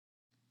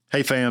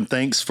Hey fam,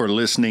 thanks for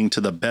listening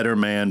to the Better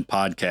Man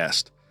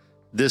podcast.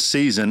 This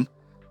season,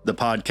 the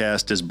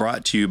podcast is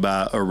brought to you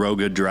by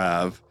Aroga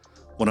Drive,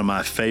 one of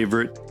my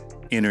favorite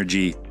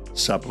energy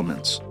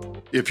supplements.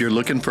 If you're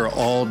looking for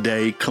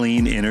all-day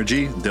clean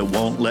energy that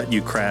won't let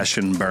you crash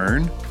and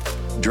burn,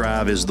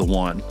 Drive is the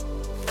one.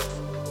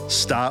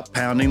 Stop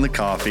pounding the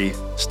coffee,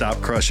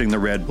 stop crushing the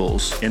Red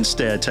Bulls.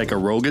 Instead, take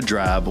Aroga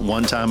Drive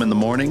one time in the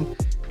morning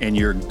and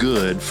you're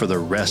good for the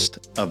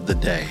rest of the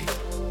day.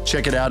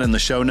 Check it out in the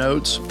show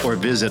notes or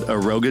visit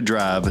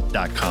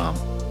arogadrive.com.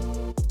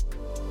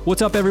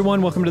 What's up,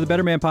 everyone? Welcome to the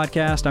Better Man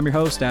Podcast. I'm your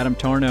host, Adam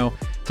Tarnow.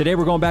 Today,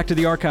 we're going back to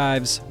the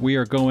archives. We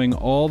are going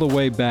all the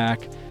way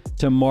back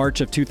to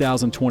March of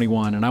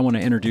 2021, and I want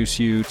to introduce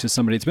you to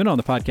somebody that's been on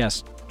the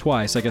podcast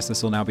twice. I guess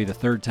this will now be the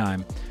third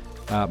time.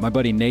 My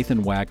buddy,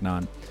 Nathan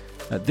Wagnon.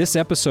 This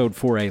episode,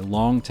 for a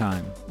long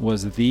time,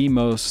 was the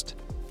most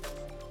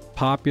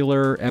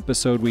popular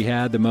episode we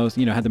had,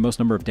 had the most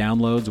number of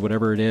downloads,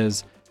 whatever it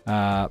is.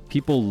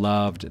 People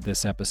loved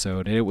this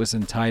episode. It was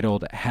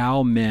entitled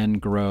How Men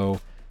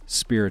Grow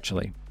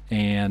Spiritually.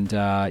 And,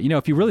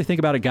 if you really think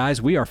about it,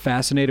 guys, we are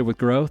fascinated with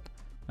growth.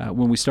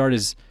 When we start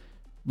as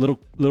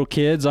little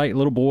kids, like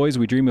little boys,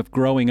 we dream of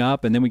growing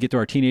up, and then we get to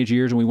our teenage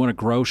years and we want to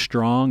grow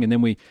strong, and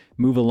then we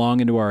move along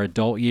into our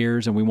adult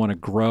years and we want to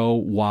grow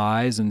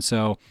wise. And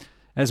so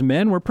as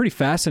men, we're pretty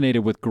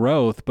fascinated with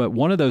growth, but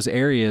one of those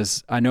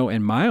areas I know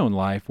in my own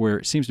life where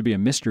it seems to be a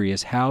mystery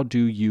is how do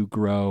you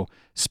grow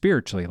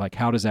spiritually? Like,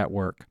 how does that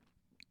work?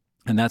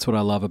 And that's what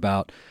I love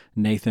about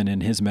Nathan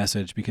and his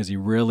message, because he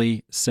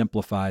really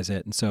simplifies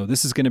it. And so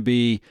this is going to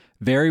be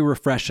very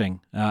refreshing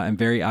and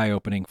very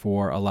eye-opening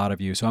for a lot of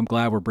you. So I'm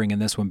glad we're bringing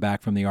this one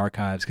back from the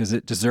archives because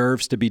it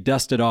deserves to be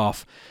dusted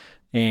off.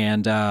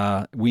 And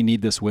we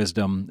need this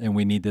wisdom and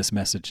we need this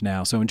message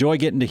now. So enjoy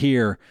getting to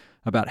hear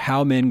about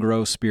how men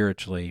grow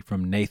spiritually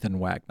from Nathan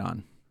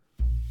Wagnon.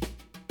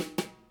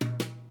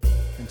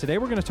 And today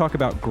we're going to talk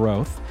about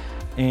growth.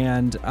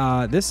 And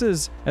this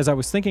is, as I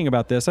was thinking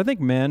about this, I think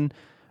men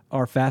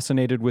are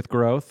fascinated with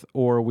growth,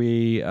 or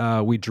we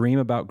dream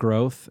about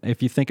growth.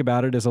 If you think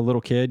about it as a little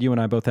kid, you and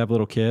I both have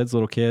little kids.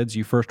 Little kids,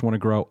 you first want to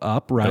grow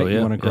up, right? Oh, yeah,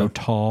 you want to grow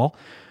tall.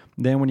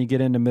 Then when you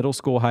get into middle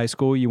school, high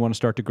school, you want to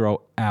start to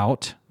grow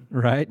out,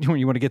 right?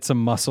 You want to get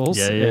some muscles.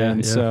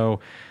 So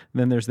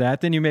then there's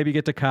that. Then you maybe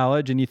get to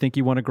college and you think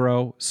you want to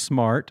grow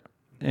smart.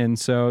 And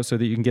so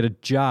that you can get a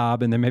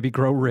job and then maybe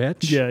grow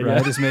rich,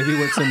 right? Is maybe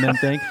what some men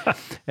think.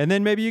 And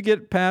then maybe you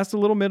get past a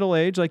little middle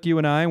age like you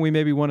and I, and we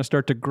maybe want to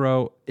start to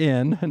grow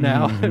in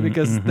now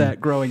because that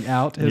growing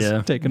out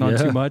has taken on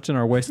too much in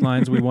our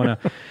waistlines. We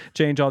want to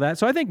change all that.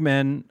 So I think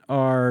men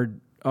are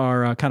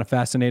kind of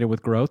fascinated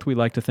with growth. We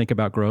like to think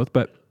about growth,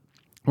 but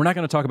we're not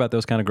going to talk about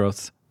those kind of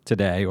growths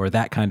today, or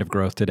that kind of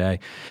growth today.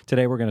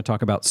 Today, we're going to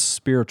talk about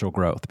spiritual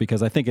growth,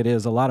 because I think it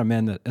is a lot of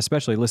men that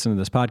especially listen to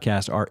this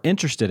podcast are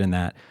interested in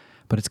that,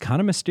 but it's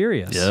kind of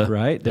mysterious,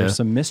 right? There's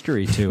some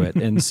mystery to it.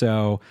 And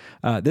so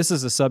this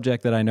is a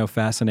subject that I know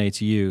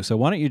fascinates you. So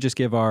why don't you just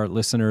give our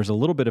listeners a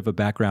little bit of a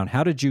background?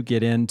 How did you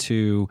get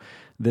into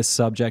this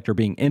subject or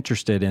being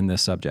interested in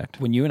this subject?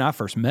 When you and I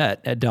first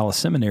met at Dallas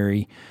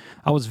Seminary,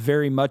 I was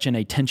very much in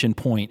a tension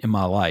point in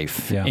my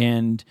life. Yeah.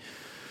 And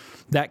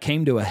that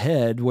came to a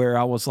head where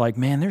I was like,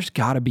 man, there's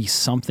got to be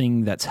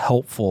something that's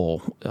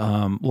helpful.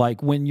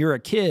 Like when you're a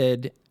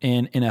kid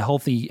and in a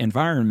healthy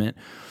environment,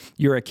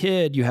 you're a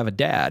kid, you have a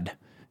dad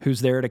who's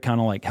there to kind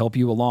of like help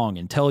you along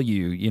and tell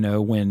you,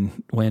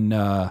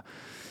 when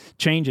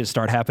changes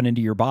start happening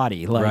to your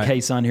body, like, right.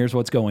 Hey son, here's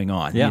what's going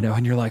on,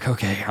 and you're like,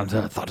 okay, I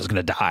thought I was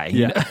going to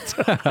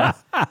die.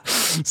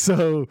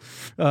 So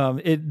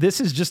this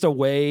is just a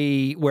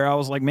way where I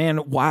was like, man,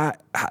 why?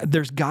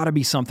 There's got to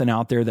be something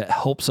out there that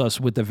helps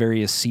us with the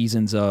various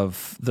seasons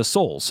of the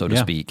soul, so to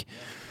speak.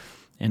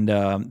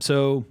 And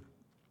so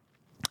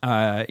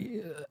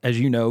as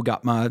you know,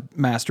 got my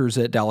master's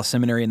at Dallas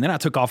Seminary, and then I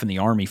took off in the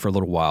Army for a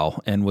little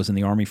while and was in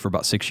the Army for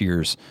about 6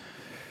 years.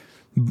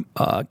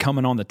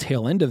 Coming on the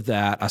tail end of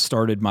that, I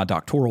started my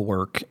doctoral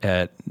work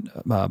at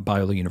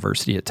Biola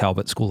University at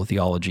Talbot School of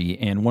Theology,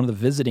 and one of the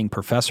visiting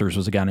professors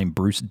was a guy named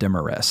Bruce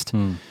Demarest.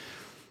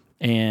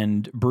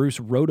 And Bruce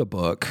wrote a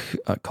book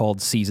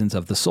called Seasons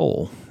of the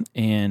Soul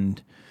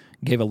and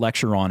gave a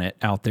lecture on it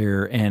out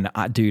there. And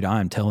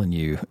I'm telling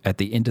you, at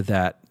the end of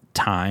that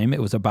time, it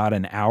was about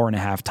an hour and a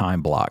half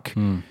time block.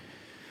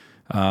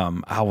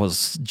 I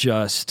was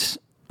just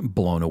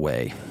blown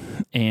away,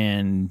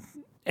 and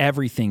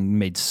everything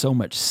made so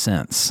much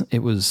sense.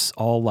 It was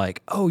all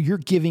like, oh, you're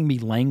giving me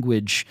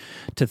language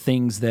to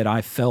things that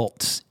I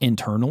felt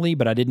internally,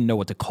 but I didn't know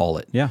what to call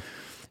it. Yeah.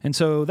 And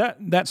so that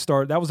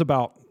was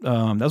about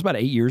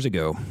 8 years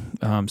ago,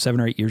 7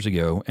 or 8 years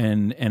ago.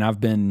 And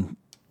I've been,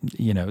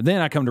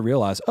 then I come to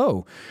realize,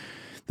 oh,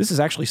 this is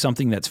actually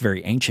something that's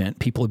very ancient.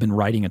 People have been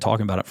writing and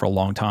talking about it for a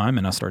long time.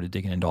 And I started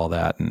digging into all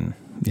that, and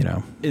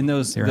in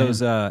those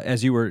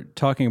as you were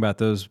talking about,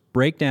 those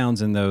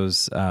breakdowns in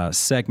those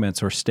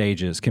segments or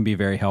stages can be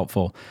very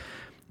helpful.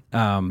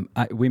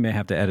 we may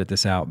have to edit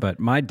this out, but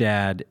my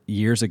dad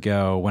years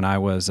ago when I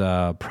was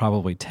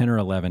probably 10 or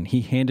 11,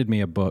 he handed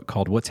me a book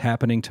called What's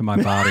Happening to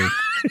My Body.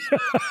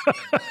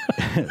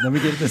 Let me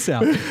get this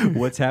out.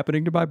 What's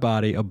Happening to My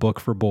Body, a book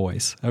for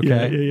boys.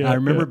 Okay. Yeah, I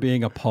remember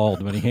being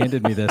appalled when he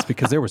handed me this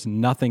because there was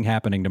nothing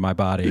happening to my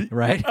body.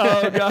 Right.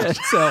 Oh gosh.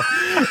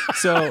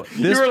 so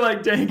this, you were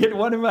like, dang it,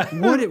 what am I?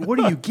 what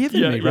are you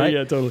giving me? Right.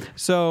 Yeah, totally.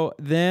 So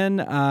then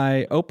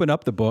I open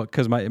up the book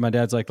because my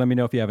dad's like, let me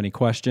know if you have any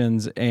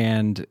questions.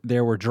 And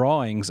there were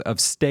drawings of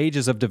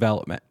stages of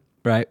development.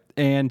 Right.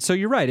 And so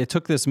you're right. It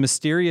took this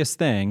mysterious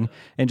thing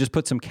and just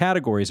put some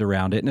categories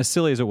around it. And as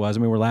silly as it was,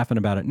 I mean, we're laughing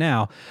about it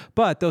now,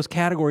 but those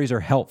categories are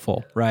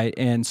helpful. Right.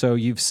 And so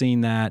you've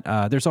seen that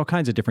there's all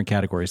kinds of different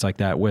categories like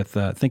that with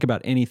think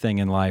about anything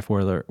in life,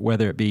 whether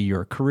it be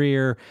your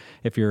career,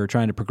 if you're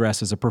trying to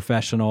progress as a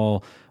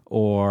professional,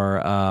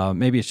 or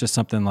maybe it's just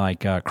something like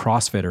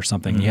CrossFit or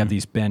something. You have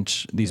these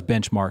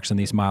benchmarks and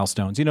these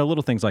milestones,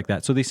 little things like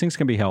that. So these things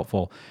can be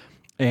helpful.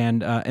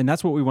 And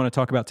that's what we want to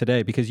talk about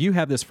today, because you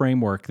have this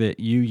framework that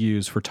you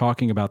use for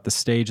talking about the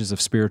stages of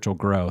spiritual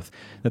growth.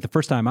 That the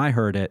first time I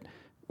heard it,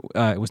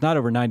 it was not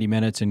over 90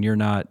 minutes, and you're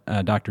not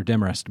Dr.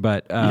 Demarest,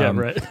 but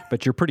right.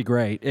 But you're pretty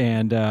great,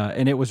 and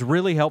it was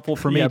really helpful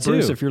for me too.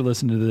 Bruce, if you're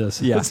listening to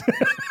this, yeah,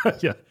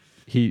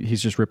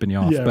 he's just ripping you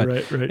off. Yeah, but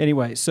right.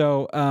 Anyway,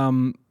 so.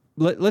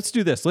 Let's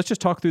do this. Let's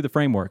just talk through the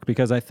framework,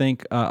 because I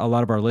think a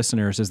lot of our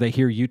listeners, as they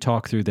hear you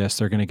talk through this,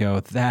 they're going to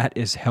go, that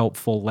is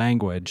helpful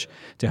language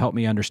to help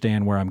me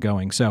understand where I'm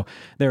going. So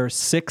there are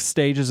 6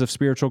 stages of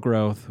spiritual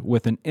growth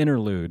with an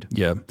interlude.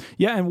 Yeah.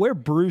 And where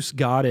Bruce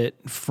got it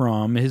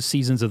from, his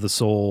Seasons of the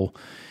Soul,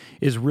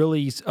 is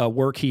really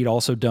work he'd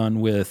also done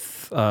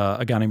with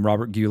a guy named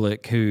Robert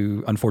Gulick,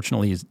 who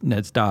unfortunately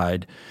has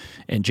died,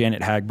 and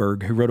Janet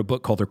Hagberg, who wrote a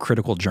book called The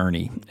Critical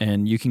Journey.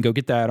 And you can go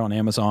get that on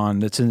Amazon.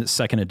 That's in its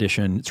 2nd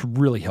edition. It's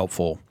really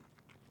helpful.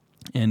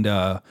 And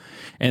Hagberg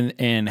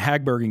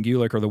and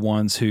Gulick are the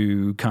ones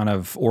who kind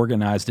of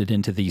organized it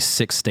into these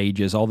 6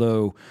 stages,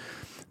 although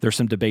there's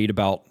some debate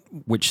about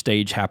which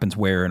stage happens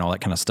where and all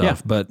that kind of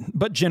stuff. Yeah.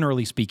 But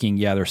generally speaking,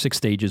 there are 6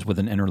 stages with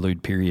an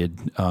interlude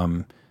period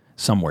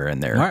somewhere in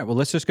there. All right, well,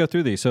 let's just go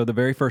through these. So the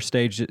very first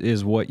stage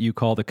is what you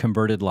call the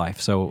converted life.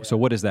 So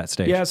what is that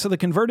stage? Yeah, so the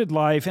converted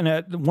life,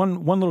 and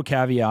one little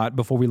caveat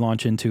before we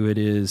launch into it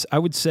is, I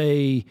would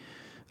say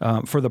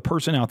for the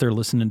person out there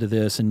listening to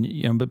this, and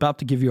I'm about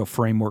to give you a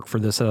framework for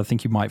this that I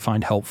think you might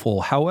find helpful.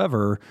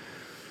 However,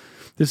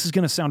 this is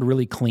going to sound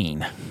really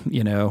clean,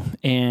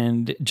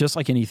 and just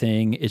like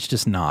anything, it's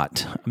just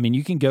not. I mean,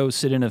 you can go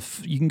sit in a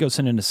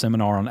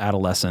seminar on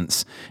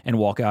adolescence and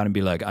walk out and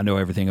be like, I know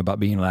everything about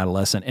being an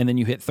adolescent. And then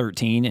you hit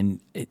 13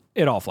 and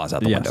it all flies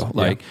out the window.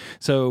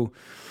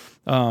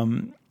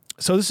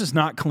 So this is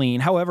not clean.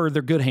 However,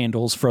 they're good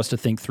handles for us to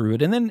think through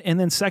it. And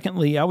then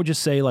secondly, I would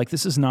just say, like,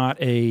 this is not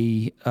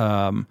a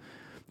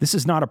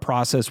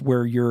process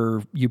where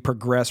you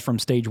progress from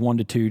stage 1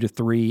 to 2 to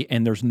 3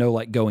 and there's no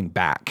like going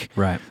back.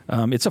 Right.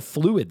 It's a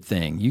fluid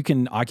thing. You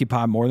can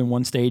occupy more than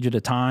one stage at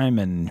a time,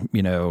 and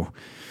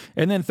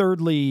and then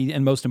thirdly,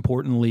 and most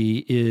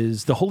importantly,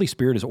 is the Holy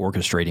Spirit is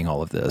orchestrating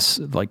all of this.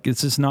 Like,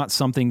 this is not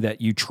something that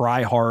you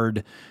try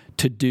hard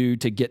to do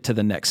to get to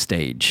the next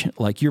stage.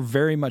 Like, you're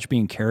very much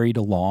being carried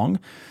along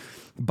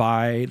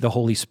by the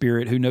Holy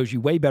Spirit, who knows you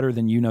way better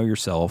than you know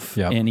yourself.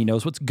 Yep. And he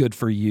knows what's good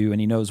for you,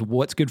 and he knows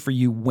what's good for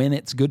you when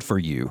it's good for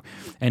you,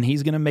 and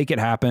he's going to make it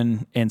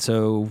happen. And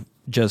so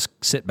just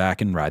sit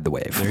back and ride the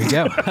wave. There you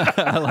go.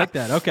 I like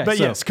that. Okay. But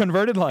yes,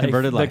 converted life.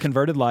 The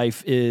converted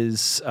life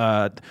is,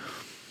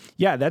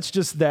 that's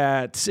just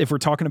that. If we're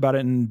talking about it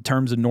in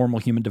terms of normal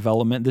human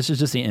development, this is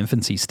just the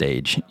infancy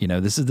stage.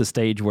 This is the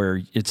stage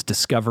where it's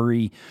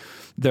discovery.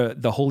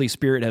 The Holy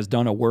Spirit has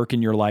done a work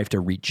in your life to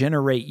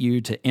regenerate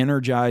you, to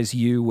energize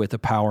you with the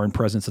power and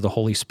presence of the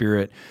Holy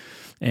Spirit.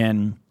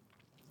 And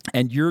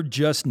you're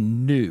just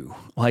new.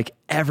 Like,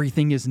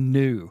 everything is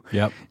new.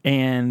 Yep.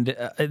 And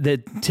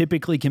that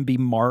typically can be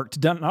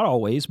marked, not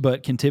always,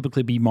 but can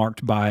typically be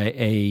marked by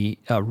a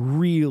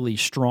really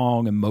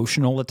strong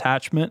emotional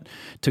attachment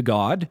to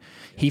God.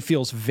 He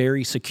feels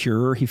very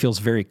secure. He feels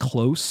very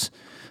close.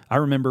 I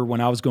remember when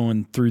I was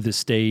going through this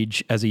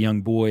stage as a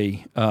young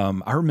boy,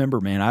 I remember,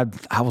 man,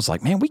 I was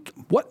like, man,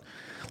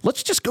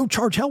 let's just go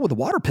charge hell with a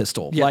water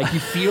pistol. Yeah. Like, you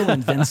feel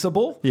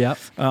invincible. Yeah.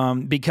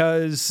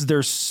 Because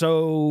there's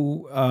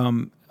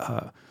so,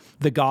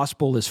 the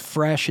gospel is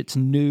fresh, it's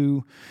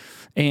new,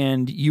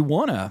 and you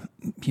want to,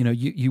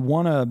 you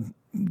want to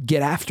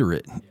get after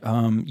it.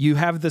 You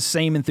have the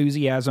same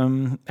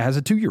enthusiasm as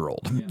a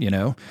 2-year-old,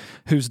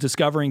 who's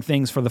discovering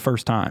things for the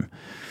first time.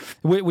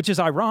 Which is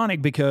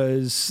ironic,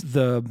 because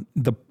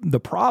the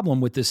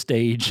problem with this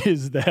stage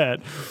is that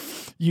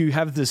you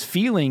have this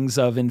feelings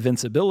of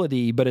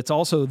invincibility, but it's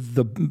also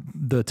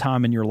the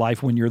time in your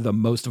life when you're the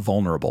most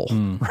vulnerable,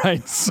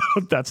 right? So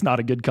that's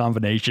not a good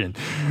combination,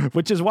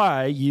 which is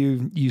why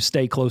you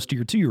stay close to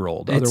your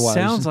 2-year-old. It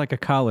sounds like a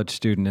college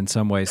student in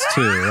some ways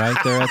too, right?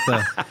 They're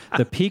at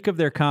the peak of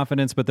their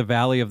confidence, but the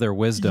valley of their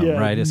wisdom,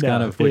 right? It's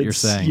kind of what you're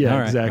saying. Yeah, all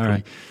right, exactly. All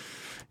right.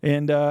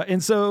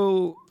 And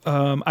so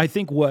I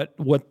think what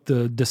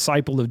the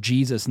disciple of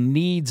Jesus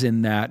needs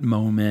in that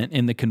moment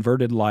in the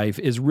converted life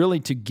is really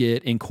to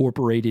get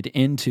incorporated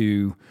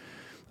into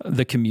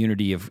the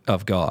community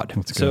of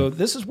God. So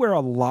this is where a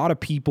lot of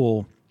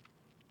people,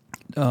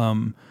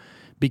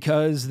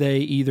 because they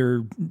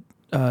either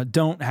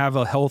don't have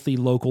a healthy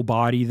local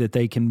body that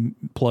they can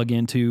plug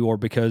into, or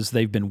because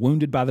they've been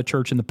wounded by the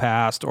church in the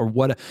past, or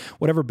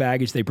whatever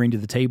baggage they bring to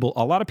the table,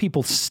 a lot of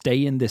people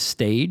stay in this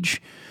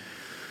stage.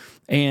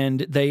 And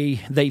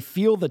they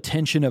feel the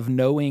tension of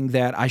knowing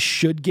that I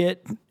should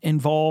get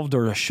involved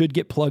or I should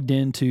get plugged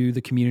into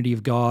the community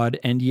of God,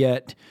 and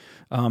yet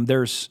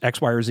there's X,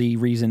 Y, or Z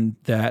reason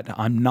that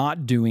I'm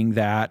not doing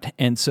that.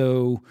 And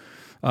so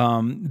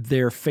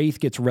their faith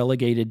gets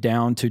relegated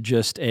down to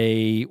just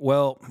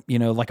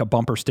like a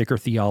bumper sticker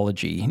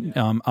theology.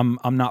 I'm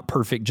not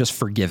perfect, just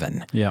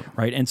forgiven. Yeah.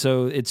 Right. And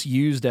so it's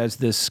used as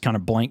this kind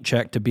of blank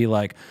check to be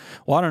like,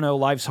 well, I don't know,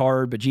 life's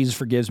hard, but Jesus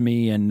forgives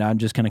me, and I'm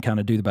just going to kind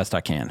of do the best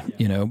I can,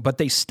 but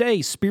they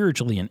stay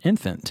spiritually an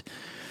infant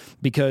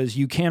because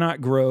you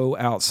cannot grow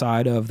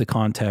outside of the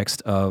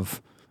context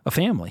of a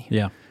family.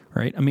 Yeah.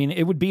 Right. I mean,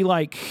 it would be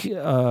like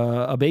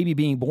a baby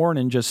being born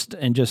and just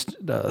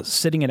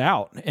sitting it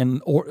out,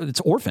 and it's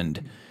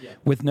orphaned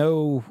with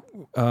no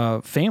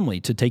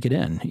family to take it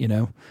in.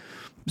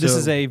 This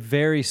is a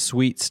very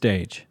sweet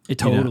stage. It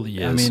totally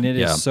is. I mean, it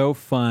is so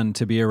fun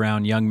to be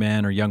around young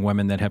men or young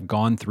women that have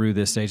gone through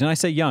this stage. And I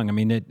say young. I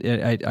mean,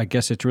 I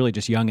guess it's really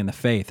just young in the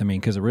faith. I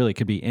mean, because it really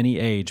could be any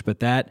age, but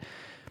that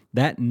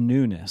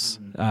newness,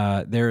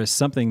 there is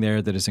something there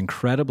that is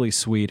incredibly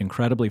sweet,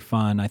 incredibly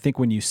fun. I think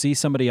when you see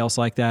somebody else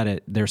like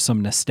that, there's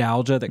some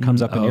nostalgia that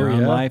comes up in your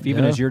own life.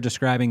 Even as you're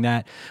describing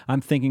that, I'm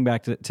thinking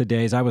back to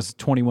days. I was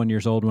 21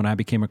 years old when I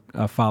became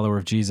a follower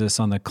of Jesus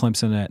on the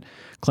Clemson at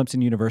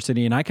Clemson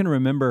University, and I can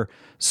remember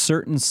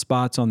certain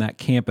spots on that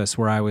campus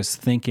where I was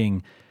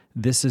thinking,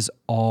 this is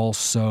all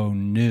so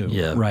new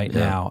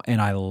now,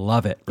 and I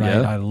love it, right?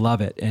 I love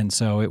it. And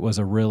so it was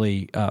a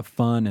really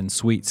fun and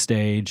sweet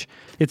stage.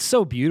 It's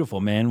so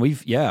beautiful, man.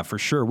 For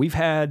sure. We've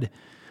had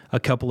a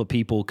couple of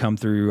people come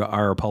through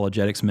our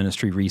apologetics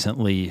ministry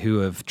recently who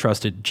have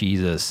trusted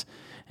Jesus,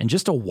 and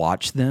just to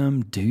watch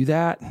them do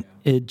that,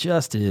 it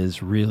just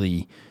is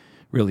really,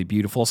 really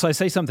beautiful. So I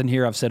say something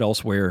here I've said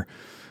elsewhere,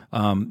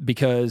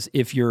 because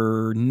if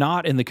you're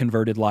not in the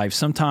converted life,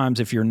 sometimes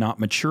if you're not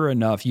mature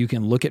enough, you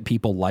can look at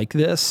people like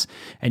this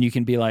and you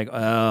can be like,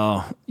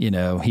 oh,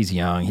 he's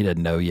young, he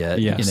doesn't know yet,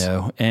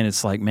 and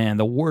it's like, man,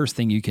 the worst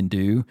thing you can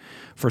do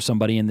for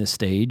somebody in this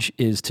stage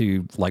is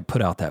to like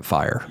put out that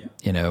fire.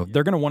 They're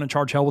going to want to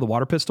charge hell with a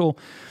water pistol,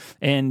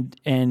 and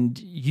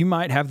you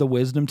might have the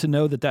wisdom to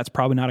know that that's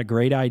probably not a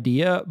great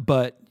idea,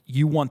 but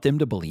you want them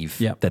to believe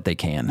that they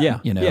can.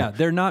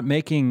 They're not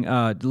making,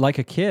 like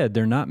a kid,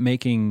 they're not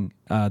making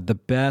the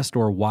best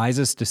or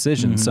wisest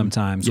decisions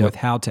sometimes with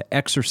how to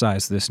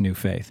exercise this new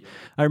faith.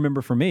 I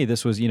remember for me,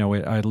 this was,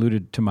 I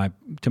alluded to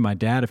my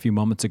dad a few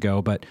moments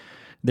ago, but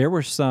there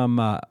were some,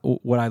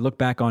 what I look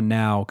back on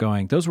now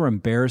going, those were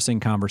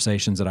embarrassing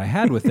conversations that I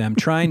had with them,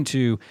 trying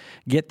to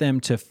get them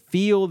to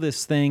feel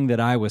this thing that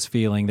I was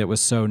feeling that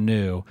was so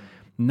new,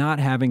 not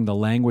having the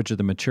language or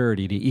the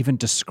maturity to even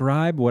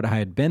describe what I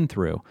had been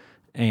through.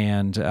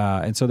 And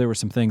so there were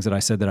some things that I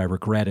said that I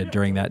regretted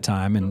during that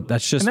time, and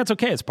that's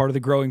okay. It's part of the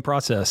growing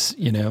process,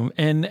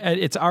 and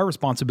it's our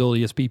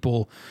responsibility as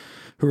people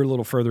who are a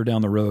little further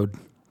down the road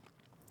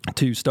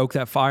to stoke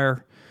that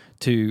fire,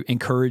 to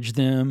encourage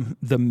them.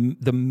 The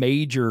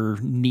major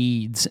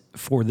needs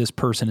for this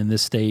person in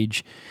this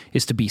stage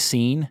is to be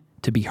seen,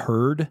 to be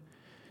heard,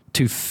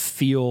 to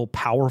feel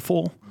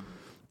powerful,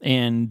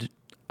 and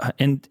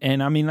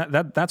I mean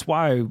that's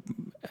why,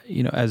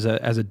 as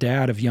a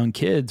dad of young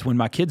kids, when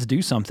my kids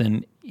do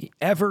something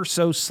ever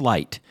so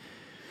slight,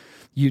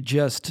 you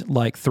just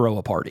like throw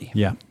a party.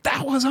 Yeah,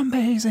 that was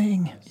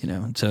amazing.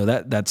 So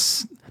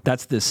that's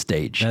this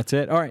stage. That's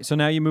it. All right. So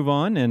now you move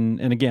on,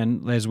 and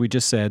again, as we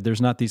just said, there's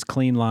not these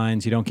clean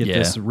lines. You don't get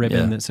this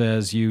ribbon that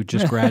says you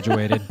just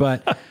graduated,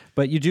 but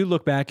you do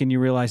look back and you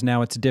realize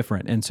now it's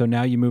different, and so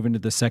now you move into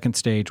the second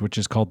stage, which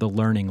is called the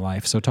learning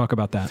life. So talk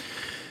about that.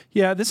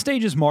 Yeah, this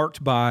stage is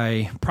marked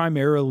by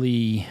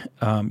primarily,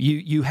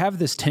 you have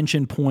this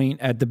tension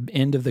point at the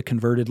end of the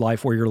converted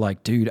life where you're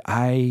like, dude,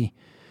 I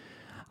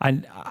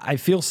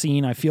feel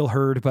seen, I feel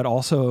heard, but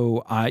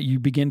also you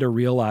begin to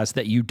realize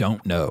that you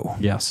don't know.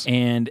 Yes.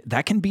 And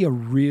that can be a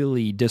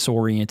really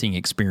disorienting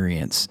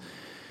experience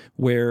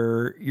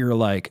where you're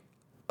like,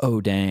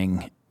 oh,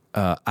 dang,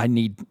 I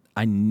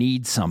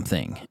need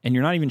something, and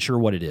you're not even sure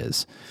what it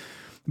is.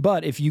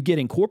 But if you get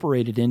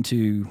incorporated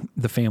into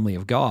the family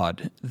of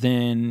God,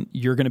 then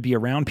you're going to be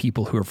around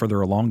people who are further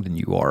along than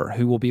you are,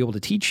 who will be able to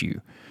teach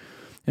you.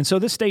 And so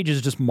this stage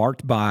is just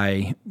marked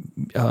by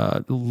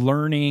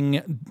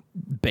learning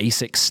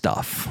basic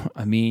stuff.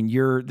 I mean,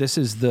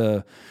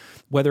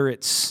 whether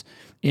it's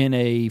in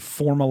a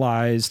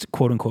formalized,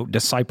 quote unquote,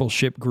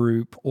 discipleship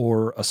group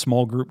or a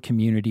small group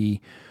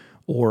community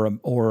or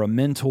a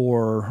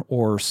mentor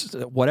or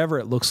whatever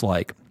it looks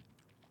like,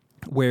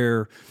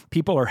 where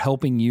people are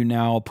helping you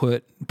now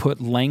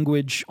put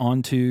language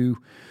onto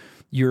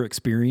your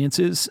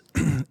experiences,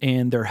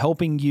 and they're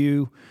helping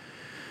you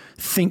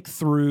think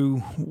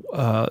through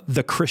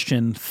the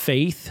Christian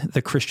faith,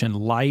 the Christian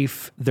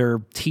life. They're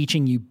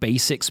teaching you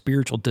basic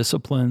spiritual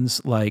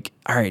disciplines like,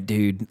 all right,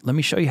 dude, let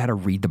me show you how to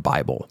read the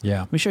Bible. Yeah.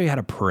 Let me show you how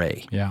to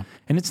pray. Yeah.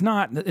 And it's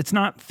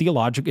not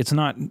theological. It's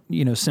not,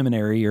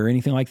 seminary or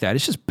anything like that.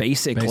 It's just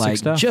basic like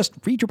stuff. Just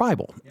read your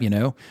Bible,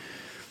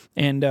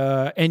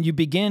 and you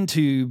begin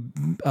to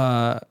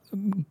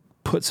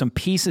put some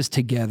pieces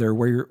together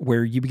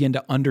where you begin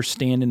to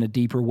understand in a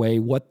deeper way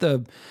what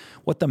the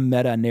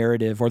meta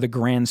narrative or the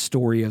grand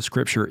story of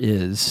Scripture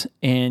is,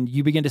 and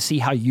you begin to see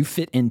how you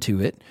fit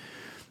into it.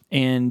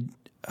 And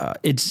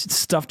it's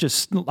stuff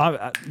just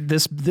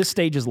this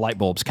stage is light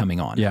bulbs coming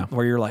on,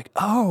 where you're like,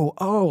 oh,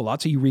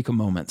 lots of eureka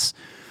moments.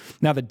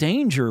 Now the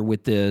danger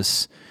with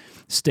this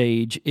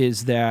stage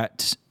is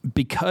that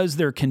because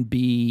there can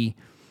be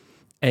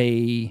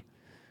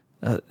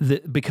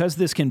because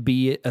this can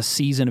be a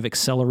season of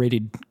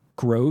accelerated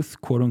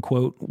growth, quote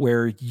unquote,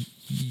 where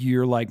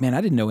you're like, man,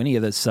 I didn't know any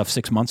of this stuff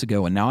 6 months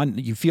ago, and now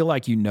you feel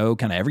like you know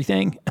kind of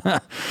everything,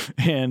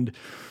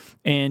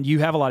 and you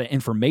have a lot of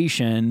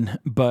information,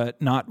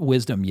 but not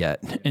wisdom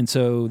yet. And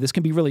so this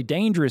can be really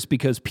dangerous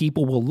because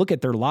people will look at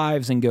their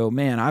lives and go,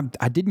 man,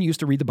 I didn't used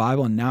to read the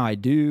Bible, and now I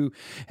do.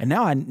 And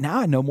now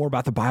I know more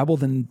about the Bible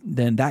than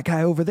that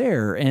guy over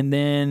there. And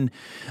then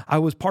I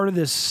was part of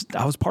this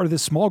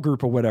small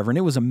group or whatever, and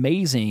it was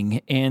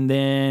amazing. And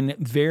then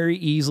very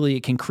easily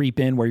it can creep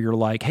in where you're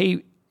like,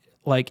 hey,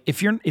 like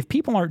if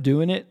people aren't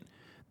doing it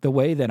the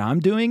way that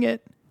I'm doing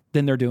it,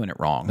 then they're doing it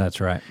wrong.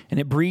 That's right. And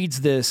it breeds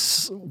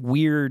this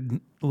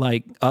weird,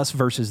 like, us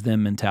versus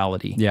them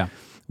mentality. Yeah.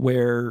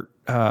 Where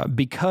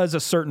because a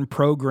certain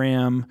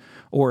program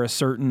or a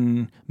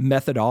certain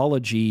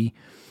methodology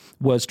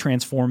was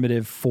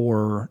transformative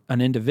for an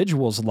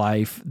individual's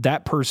life,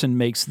 that person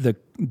makes the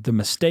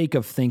mistake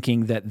of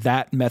thinking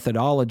that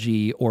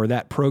methodology or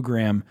that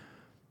program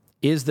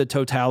is the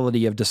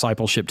totality of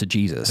discipleship to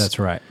Jesus. That's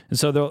right. And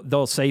so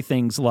they'll say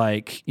things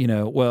like,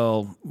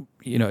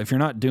 if you're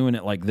not doing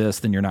it like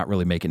this, then you're not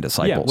really making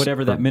disciples. Yeah,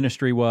 whatever that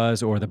ministry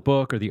was, or the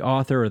book, or the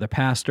author, or the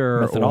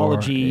pastor,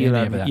 methodology, or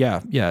any of that.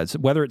 Yeah. It's,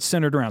 whether it's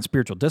centered around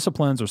spiritual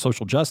disciplines or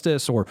social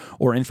justice or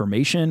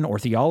information or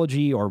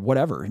theology or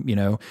whatever,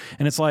 and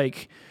it's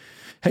like,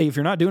 hey, if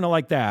you're not doing it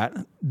like that,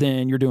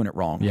 then you're doing it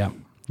wrong. Yeah,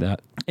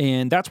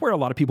 and that's where a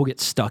lot of people get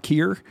stuck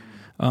here.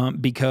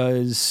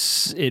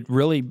 Because it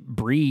really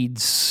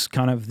breeds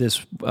kind of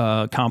this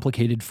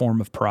complicated form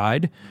of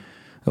pride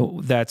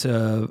that's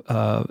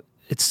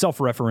it's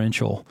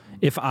self-referential.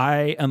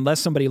 Unless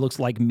somebody looks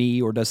like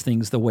me or does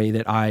things the way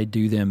that I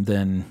do them,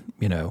 then,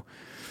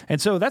 And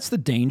so that's the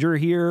danger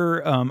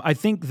here. I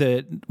think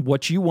that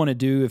what you want to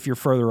do if you're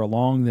further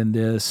along than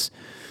this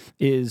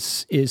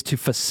is to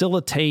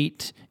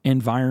facilitate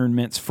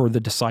environments for the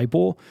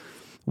disciple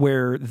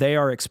where they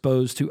are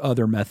exposed to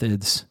other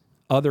methods,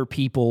 other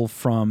people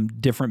from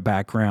different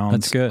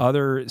backgrounds. That's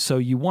good. So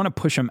you want to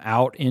push them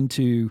out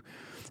into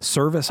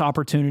service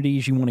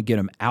opportunities. You want to get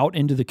them out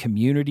into the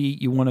community.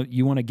 You want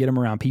to get them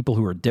around people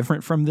who are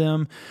different from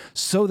them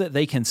so that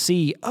they can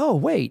see, oh,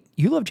 wait,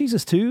 you love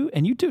Jesus too?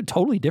 And you do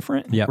totally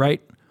different,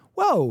 right?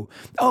 Whoa.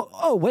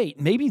 Oh,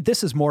 wait, maybe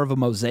this is more of a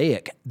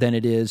mosaic than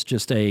it is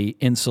just a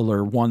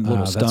insular one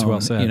little stone. That's well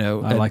said.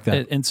 I like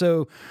that. And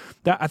so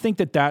I think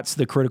that's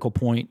the critical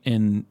point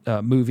in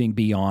moving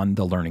beyond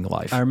the learning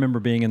life. I remember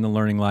being in the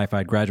learning life.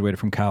 I'd graduated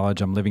from college.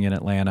 I'm living in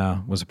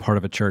Atlanta, was a part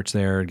of a church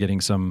there,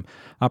 getting some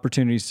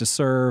opportunities to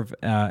serve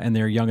in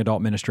their young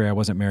adult ministry. I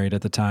wasn't married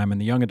at the time,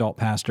 and the young adult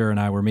pastor and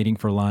I were meeting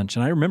for lunch.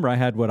 And I remember I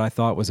had what I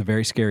thought was a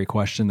very scary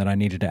question that I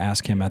needed to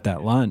ask him at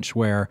that lunch,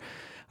 where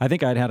I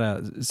think I'd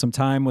had some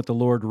time with the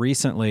Lord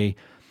recently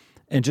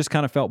and just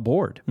kind of felt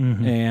bored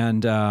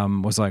and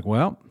was like,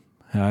 well,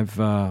 I've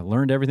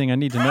learned everything I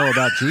need to know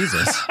about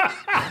Jesus.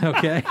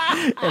 Okay.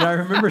 And I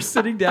remember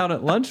sitting down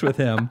at lunch with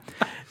him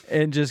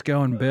and just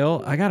going,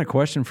 Bill, I got a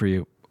question for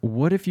you.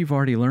 What if you've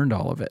already learned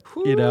all of it?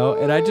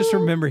 And I just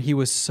remember he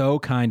was so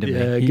kind to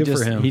me.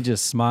 For him. He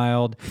just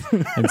smiled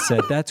and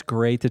said, that's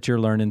great that you're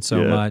learning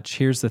so much.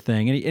 Here's the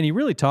thing. And he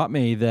really taught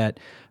me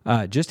that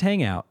just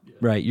hang out.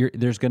 Right,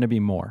 there's going to be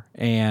more,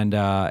 and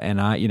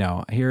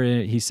I, here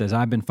he says,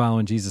 I've been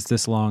following Jesus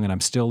this long, and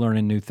I'm still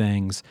learning new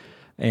things,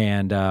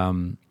 and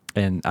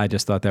I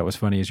just thought that was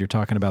funny as you're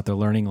talking about the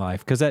learning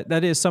life, because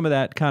that is some of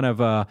that kind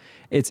of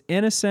it's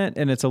innocent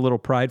and it's a little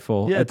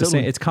prideful. Yeah,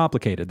 totally. It's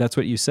complicated. That's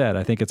what you said.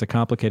 I think it's a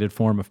complicated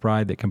form of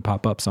pride that can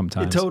pop up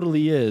sometimes. It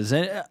totally is,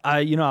 and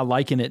I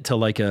liken it to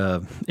like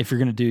if you're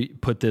going to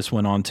put this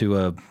one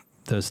onto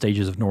the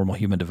stages of normal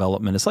human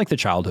development. It's like the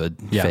childhood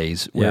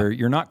phase where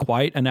you're not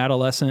quite an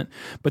adolescent,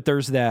 but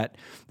there's that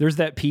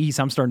piece.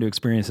 I'm starting to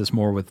experience this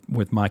more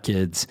with my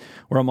kids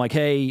where I'm like,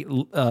 hey,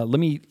 let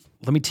me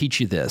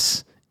teach you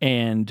this.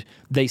 and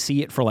they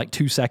see it for like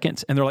 2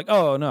 seconds and they're like,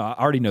 oh no, I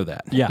already know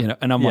that. Yeah. You know?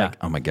 And I'm like,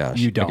 oh my gosh.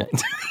 You don't. Okay.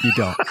 You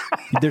don't.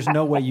 There's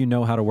no way you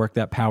know how to work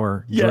that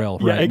power drill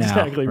right now.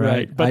 Exactly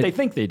right. But they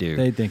think they do.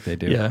 They think they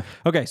do. Yeah.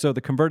 Okay, so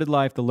the converted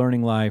life, the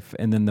learning life,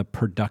 and then the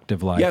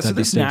productive life. Yeah, so That'd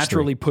be this stage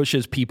naturally 3.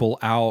 pushes people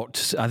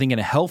out, I think in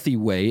a healthy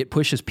way. It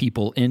pushes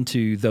people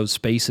into those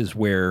spaces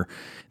where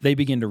they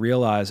begin to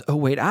realize, oh,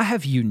 wait, I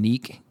have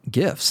unique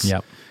gifts.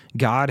 Yep.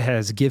 God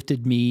has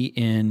gifted me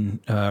in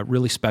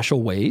really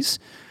special ways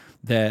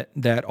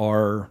that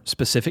are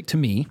specific to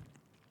me,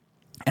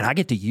 and I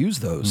get to use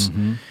those.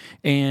 Mm-hmm.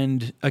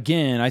 And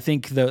again, I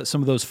think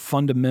some of those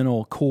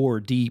fundamental, core,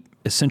 deep,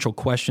 essential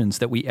questions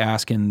that we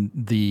ask in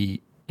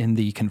the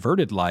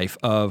converted life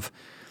of,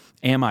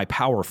 am I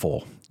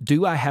powerful?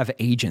 Do I have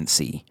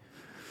agency?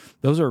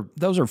 Those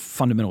are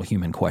fundamental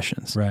human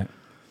questions. Right.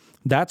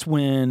 That's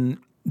when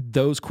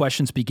those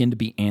questions begin to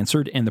be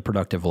answered in the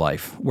productive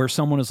life, where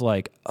someone is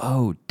like,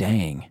 oh,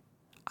 dang,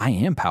 I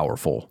am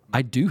powerful.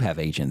 I do have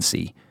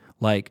agency.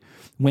 Like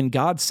when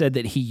God said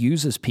that he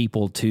uses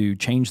people to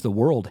change the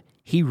world,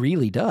 he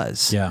really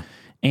does. Yeah.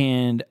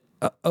 And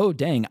oh,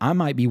 dang, I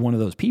might be one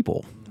of those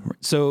people.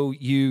 So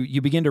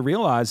you begin to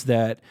realize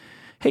that,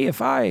 hey,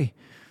 if I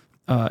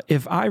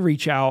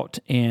reach out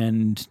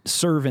and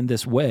serve in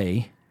this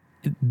way,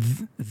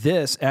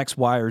 this X,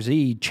 Y, or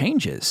Z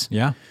changes.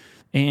 Yeah.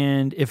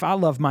 And if I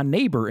love my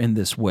neighbor in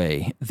this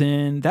way,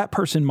 then that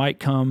person might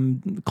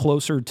come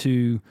closer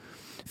to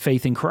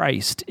faith in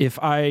Christ. If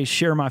I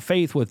share my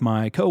faith with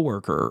my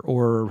coworker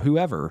or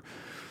whoever,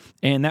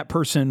 and that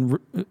person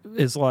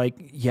is like,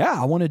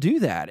 yeah, I want to do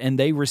that. And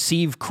they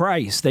receive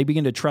Christ. They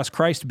begin to trust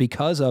Christ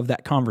because of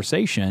that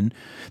conversation,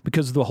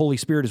 because the Holy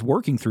Spirit is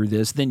working through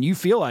this. Then you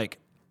feel like,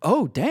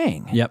 oh,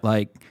 dang. Yep.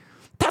 Like,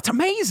 that's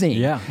amazing.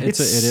 Yeah, it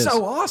is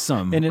so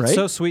awesome. And it's right?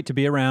 so sweet to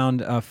be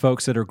around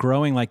folks that are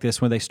growing like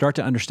this when they start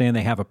to understand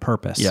they have a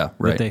purpose. Yeah,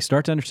 right. That they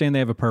start to understand they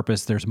have a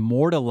purpose. There's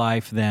more to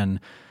life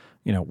than,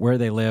 where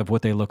they live,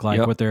 what they look like,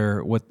 Yep.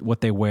 what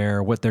they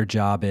wear, what their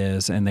job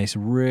is, and they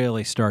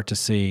really start to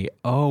see,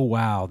 oh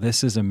wow,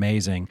 this is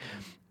amazing.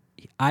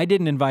 I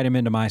didn't invite him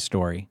into my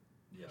story.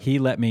 He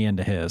let me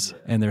into his,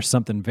 and there's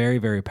something very,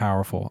 very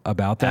powerful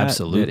about that.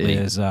 Absolutely.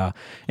 It is,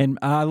 and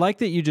I like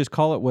that you just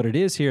call it what it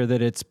is here,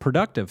 that it's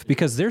productive,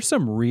 because there's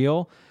some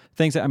real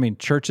things that,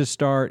 churches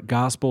start,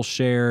 gospel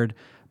shared,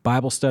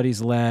 Bible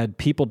studies led,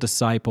 people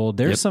discipled.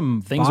 There's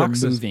some things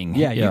boxes. are moving.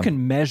 Yeah, you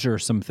can measure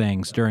some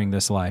things during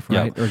this life,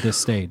 right? Or this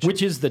stage.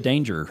 Which is the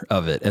danger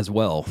of it as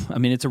well.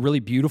 It's a really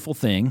beautiful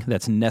thing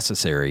that's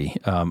necessary.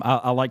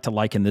 I like to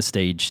liken this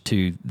stage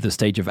to the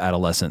stage of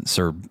adolescence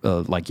or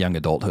like young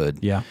adulthood.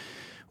 Yeah.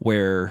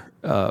 Where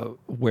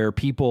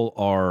people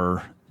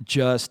are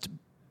just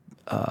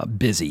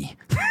busy.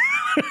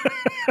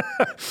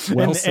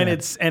 And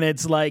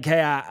it's like,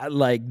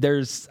 hey,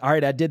 there's all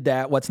right, I did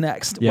that. What's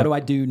next? Yep. What do I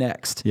do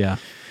next? Yeah.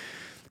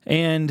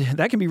 And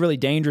that can be really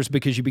dangerous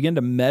because you begin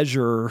to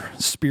measure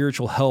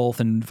spiritual health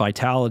and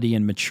vitality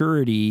and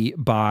maturity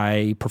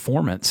by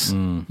performance. I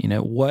know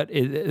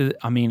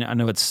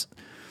it's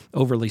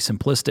overly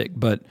simplistic,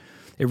 but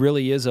it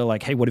really is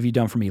hey, what have you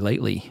done for me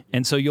lately?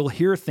 And so you'll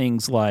hear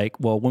things like,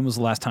 well, when was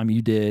the last time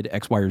you did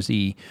X, Y, or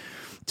Z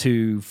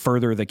to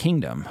further the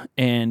kingdom?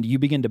 And you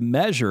begin to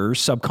measure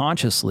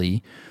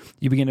subconsciously,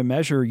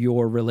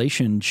 your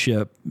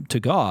relationship to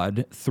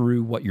God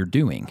through what you're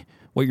doing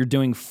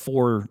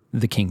for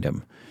the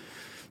kingdom.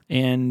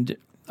 And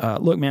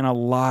look, man, a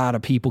lot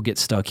of people get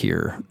stuck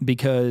here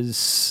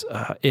because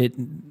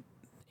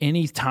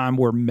anytime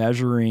we're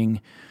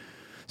measuring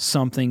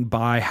something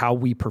by how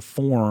we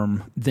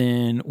perform,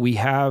 then we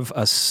have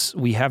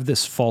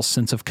this false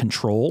sense of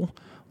control,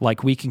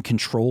 like we can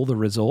control the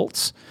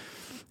results.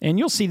 And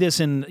you'll see this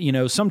in,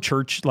 some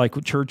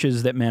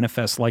churches that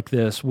manifest like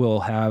this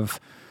will have,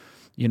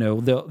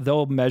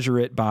 they'll measure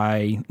it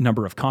by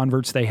number of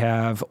converts they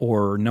have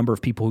or number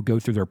of people who go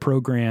through their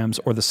programs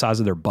or the size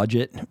of their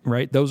budget,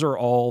 right? Those are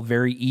all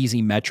very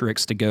easy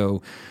metrics to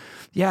go,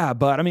 yeah,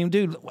 but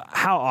dude,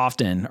 how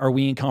often are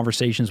we in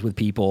conversations with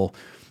people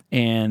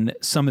and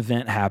some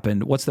event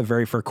happened? What's the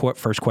very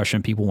first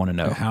question people want to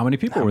know? How many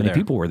people were there?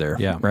 People were there,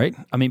 yeah. Right?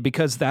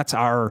 Because that's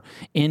our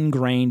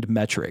ingrained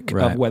metric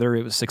of whether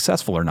it was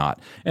successful or not.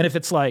 And if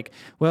it's like,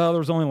 well, there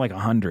was only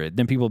 100,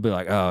 then people will be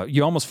like, oh,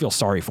 you almost feel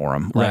sorry for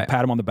them. Right.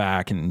 Pat them on the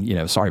back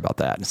and, sorry about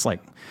that. And it's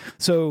like,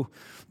 so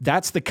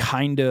that's the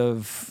kind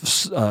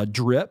of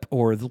drip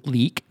or the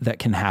leak that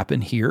can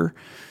happen here.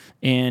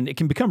 And it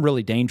can become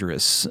really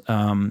dangerous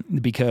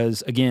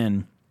because,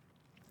 again,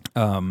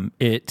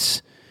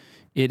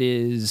 it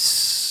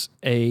is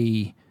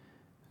a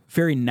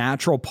very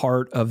natural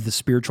part of the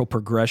spiritual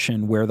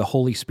progression where the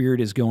Holy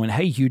Spirit is going,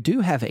 hey, you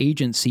do have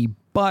agency,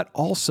 but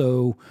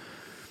also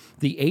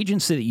the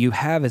agency that you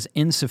have is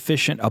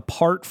insufficient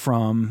apart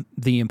from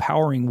the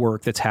empowering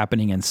work that's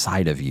happening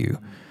inside of you.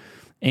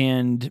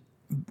 And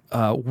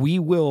we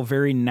will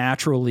very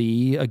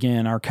naturally,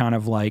 again, our kind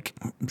of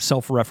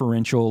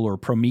self-referential or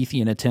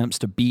Promethean attempts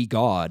to be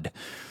God,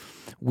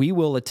 we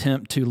will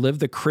attempt to live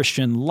the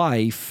Christian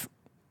life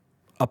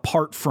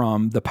apart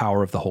from the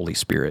power of the Holy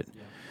Spirit.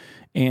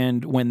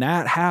 And when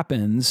that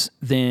happens,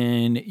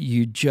 then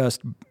you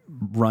just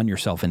run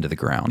yourself into the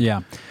ground.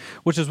 Yeah,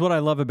 which is what I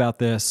love about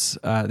this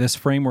this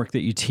framework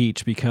that you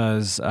teach,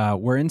 because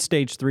we're in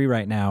stage 3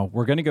 right now.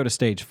 We're going to go to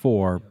stage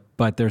 4,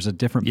 but there's a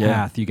different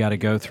path you got to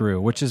go through,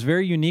 which is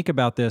very unique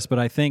about this. But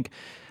I think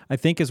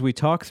as we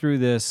talk through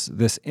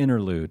this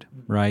interlude,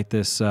 right,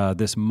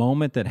 this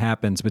moment that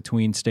happens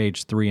between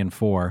stage 3 and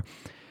 4,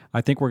 I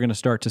think we're going to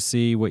start to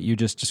see what you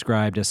just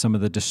described as some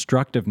of the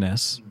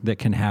destructiveness that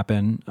can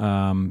happen.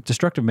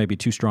 Destructive may be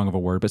too strong of a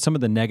word, but some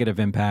of the negative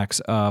impacts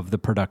of the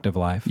productive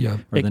life. Yeah,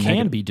 it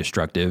can be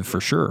destructive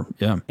for sure.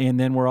 Yeah. And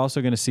then we're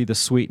also going to see the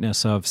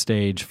sweetness of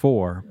stage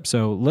 4.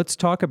 So let's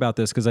talk about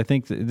this, because I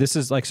think this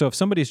is like, so if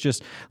somebody's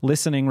just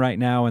listening right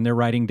now and they're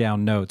writing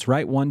down notes,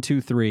 write 1,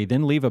 2, 3,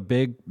 then leave a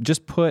big,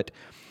 just put...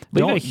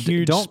 Leave a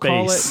huge don't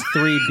space.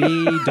 Call it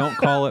 3B. Don't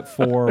call it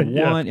 4-1.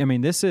 Yeah. I mean,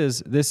 this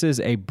is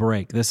a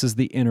break. This is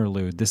the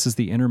interlude. This is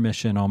the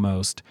intermission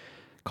almost,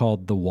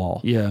 called the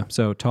wall. Yeah.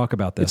 So talk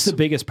about this. It's the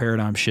biggest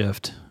paradigm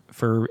shift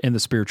in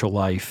the spiritual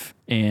life,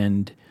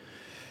 and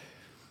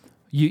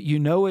you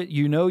know it.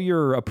 You know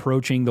you're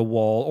approaching the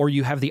wall, or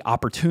you have the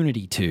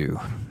opportunity to.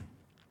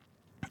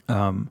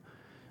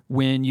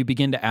 When you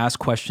begin to ask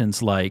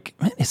questions like,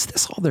 "Man, is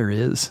this all there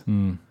is?"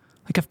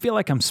 Like, I feel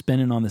like I'm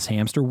spinning on this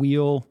hamster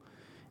wheel.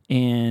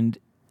 And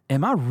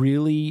am I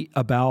really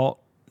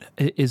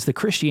is the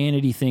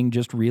Christianity thing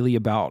just really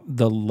about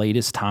the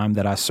latest time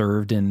that I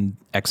served in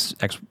X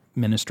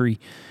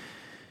ministry?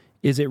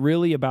 Is it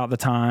really about the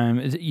time,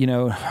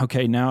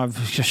 okay, now I'm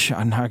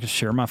going to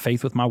share my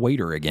faith with my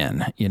waiter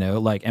again,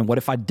 and what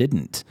if I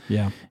didn't?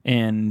 Yeah.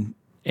 And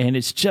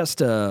it's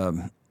just,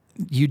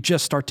 you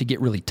just start to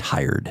get really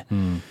tired.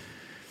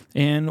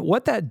 And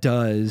what that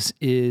does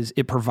is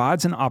it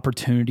provides an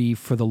opportunity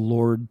for the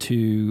Lord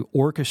to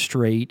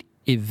orchestrate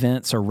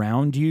events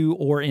around you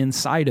or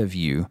inside of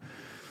you.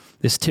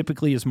 This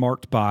typically is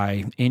marked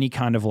by any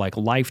kind of like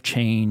life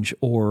change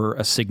or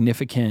a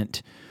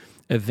significant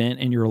event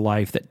in your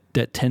life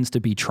that tends to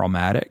be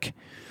traumatic.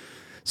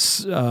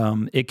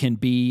 It can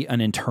be an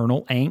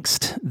internal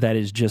angst that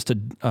is just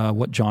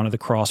what John of the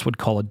Cross would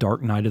call a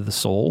dark night of the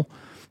soul.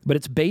 But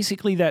it's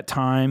basically that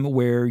time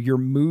where you're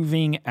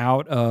moving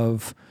out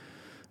of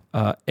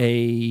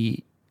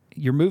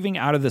you're moving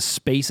out of the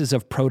spaces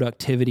of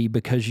productivity,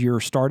 because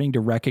you're starting to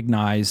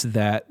recognize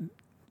that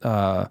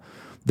the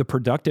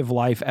productive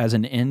life as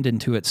an end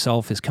into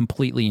itself is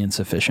completely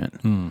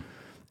insufficient.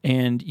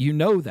 And you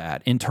know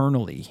that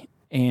internally,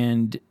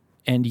 and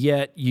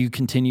yet you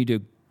continue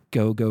to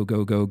go ad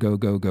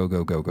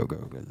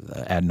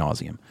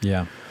nauseum.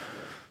 Yeah.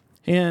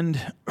 And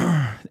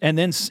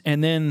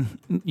then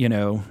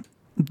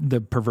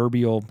the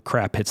proverbial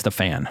crap hits the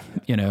fan,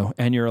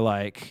 and you're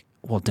like,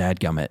 well,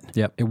 dadgummit.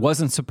 Yep. It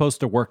wasn't supposed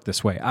to work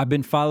this way. I've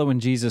been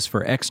following Jesus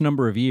for X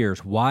number of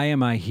years. Why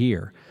am I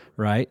here?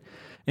 Right?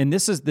 And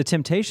this is the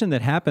temptation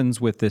that happens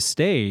with this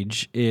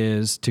stage,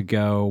 is to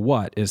go,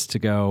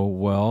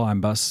 well, I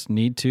must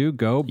need to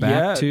go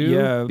back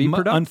to be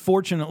productive.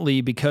 Unfortunately,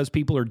 because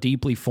people are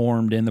deeply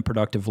formed in the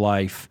productive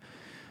life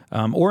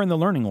or in the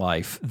learning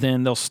life,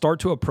 then they'll start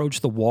to approach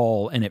the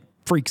wall and it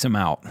freaks them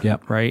out.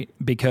 Yep. Right?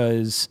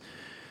 Because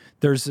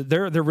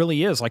there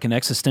really is like an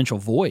existential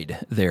void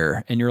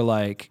there. And you're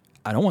like,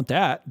 I don't want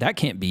that. That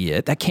can't be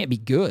it. That can't be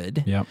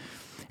good. Yep.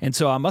 And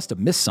so I must have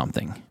missed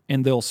something.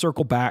 And they'll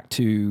circle back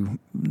to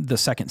the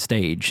second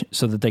stage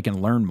so that they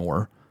can learn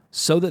more,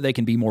 so that they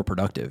can be more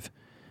productive.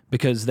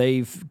 Because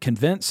they've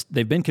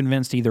been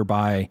convinced either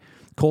by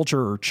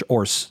culture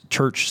or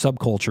church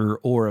subculture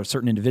or a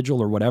certain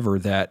individual or whatever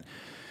that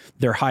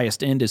their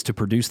highest end is to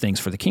produce things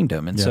for the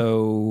kingdom. And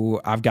so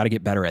I've got to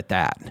get better at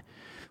that.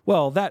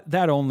 Well,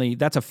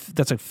 that's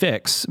a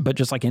fix, but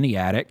just like any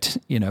addict,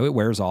 it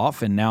wears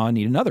off, and now I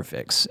need another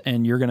fix.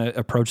 And you're going to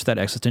approach that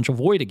existential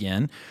void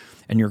again,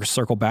 and you're going to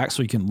circle back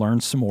so you can learn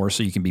some more,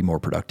 so you can be more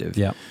productive.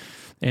 Yeah.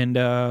 And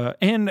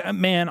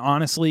man,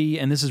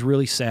 honestly, and this is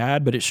really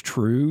sad, but it's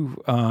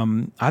true.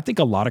 I think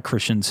a lot of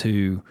Christians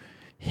who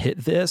hit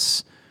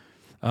this,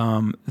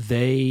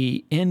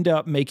 they end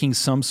up making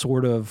some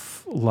sort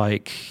of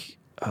like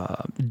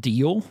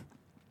deal.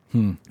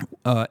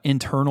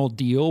 Internal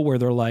deal where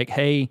they're like,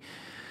 hey,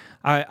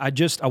 I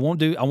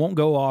won't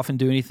go off and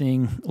do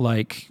anything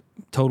like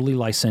totally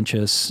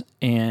licentious,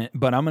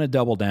 but I'm going to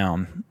double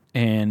down.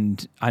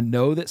 And I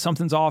know that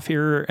something's off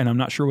here and I'm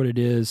not sure what it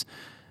is,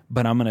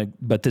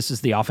 but this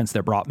is the offense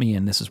that brought me,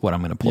 and this is what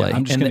I'm going to play. Yeah,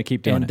 I'm just going to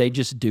keep doing it. And they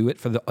just do it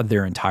for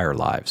their entire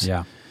lives.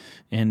 Yeah.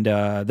 And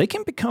they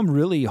can become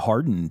really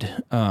hardened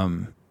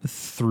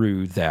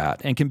through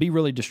that, and can be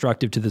really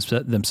destructive to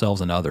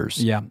themselves and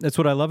others. Yeah, that's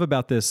what I love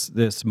about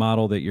this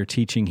model that you're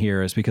teaching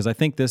here, is because I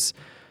think this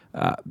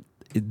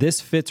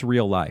fits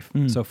real life.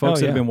 So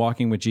folks that have been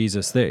walking with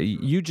Jesus,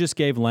 you just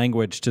gave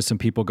language to some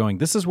people going,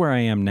 this is where I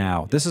am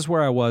now. This is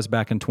where I was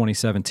back in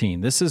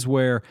 2017. This is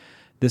where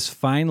this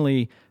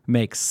finally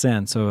makes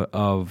sense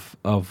of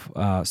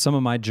some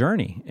of my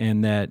journey,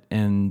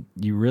 and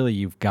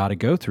you've got to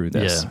go through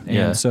this.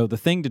 Yeah. And so the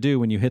thing to do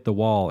when you hit the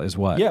wall is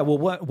what? Yeah, well,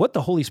 what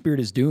the Holy Spirit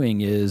is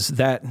doing is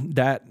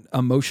that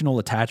emotional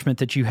attachment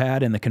that you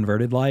had in the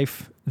converted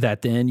life,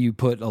 that then you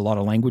put a lot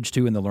of language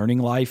to in the learning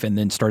life and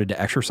then started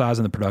to exercise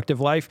in the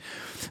productive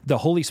life, the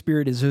Holy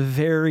Spirit is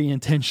very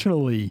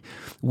intentionally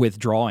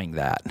withdrawing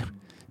that.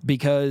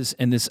 Because,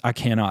 and this, I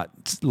cannot,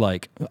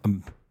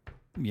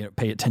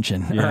 pay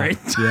attention, all right?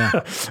 Yeah.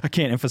 I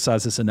can't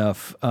emphasize this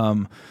enough.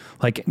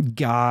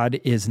 God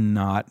is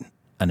not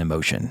an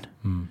emotion.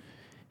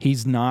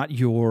 He's not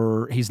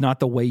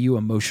the way you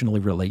emotionally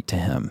relate to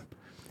him.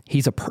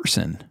 He's a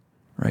person,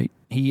 right?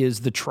 He is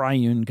the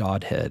triune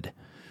Godhead.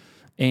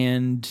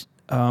 And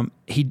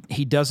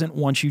he doesn't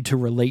want you to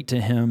relate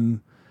to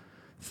him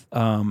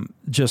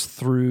just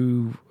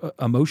through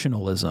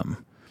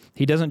emotionalism.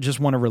 He doesn't just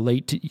want to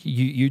relate to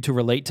you to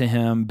relate to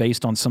him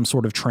based on some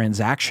sort of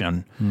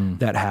transaction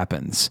that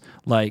happens.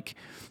 Like,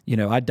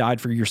 I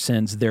died for your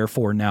sins,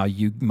 therefore now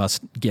you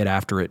must get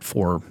after it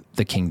for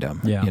the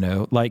kingdom.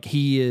 Yeah. Like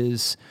he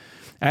is,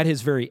 at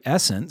his very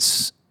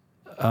essence,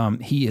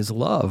 he is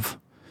love.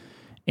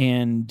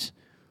 And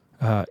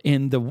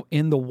in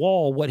the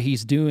wall, what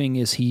he's doing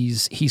is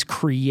he's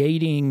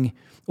creating,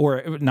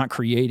 or not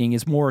creating,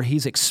 is more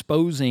he's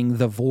exposing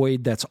the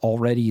void that's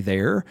already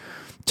there,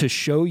 to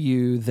show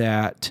you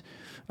that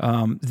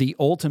the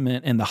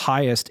ultimate and the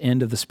highest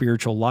end of the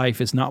spiritual life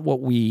is not what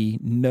we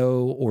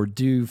know or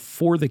do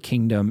for the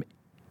kingdom.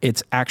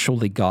 It's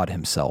actually God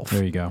himself.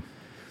 There you go.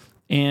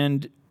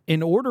 And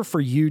in order for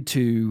you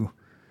to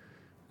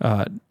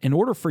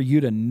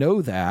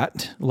know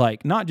that,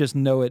 like not just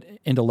know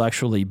it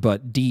intellectually,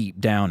 but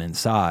deep down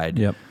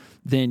inside,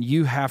 then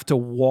you have to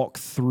walk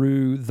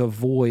through the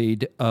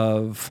void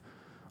of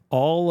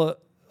all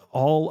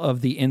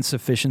of the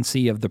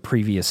insufficiency of the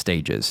previous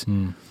stages.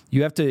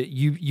 You have to,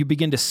 you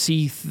begin to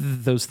see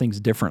those things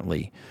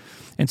differently.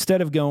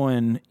 Instead of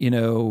going,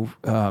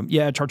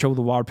 charge over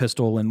the water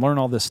pistol and learn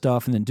all this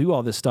stuff and then do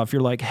all this stuff,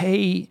 you're like,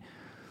 hey,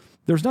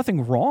 there's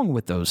nothing wrong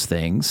with those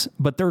things,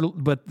 but they're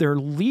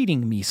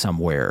leading me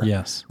somewhere.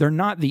 Yes. They're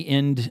not the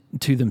end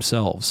to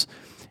themselves.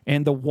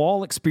 And the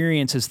wall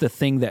experience is the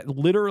thing that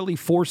literally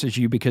forces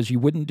you, because you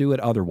wouldn't do it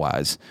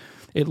otherwise.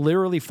 It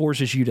literally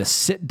forces you to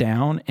sit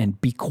down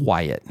and be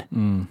quiet.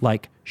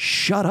 Like,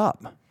 shut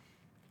up.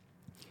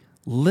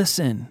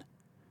 Listen.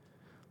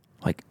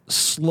 Like,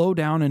 slow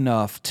down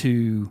enough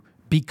to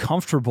be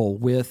comfortable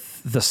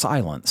with the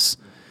silence.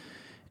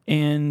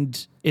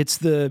 And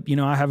it's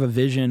I have a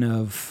vision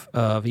of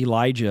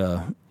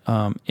Elijah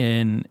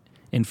in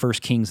 1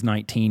 Kings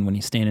 19 when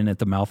he's standing at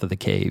the mouth of the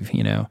cave,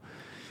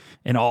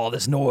 and all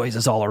this noise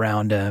is all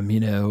around him,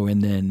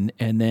 and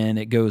then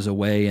it goes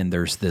away and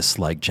there's this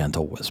like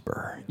gentle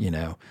whisper,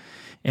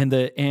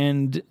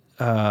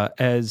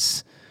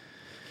 as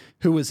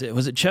who was it?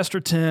 Was it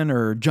Chesterton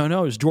or John?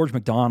 No, it was George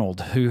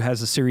MacDonald, who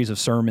has a series of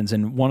sermons,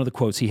 and one of the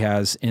quotes he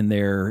has in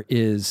there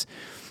is,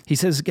 he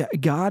says,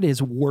 God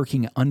is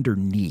working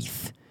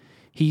underneath.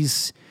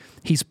 He's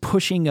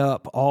pushing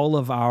up all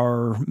of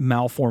our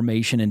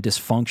malformation and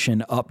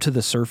dysfunction up to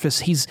the surface.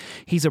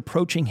 He's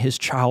approaching his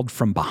child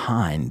from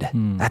behind.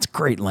 That's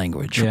great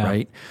language,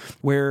 right?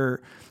 Where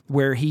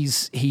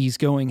he's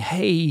going,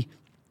 hey,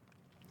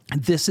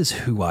 this is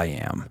who I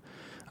am.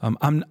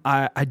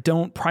 I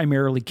don't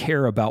primarily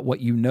care about what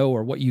you know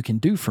or what you can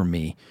do for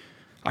me.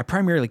 I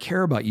primarily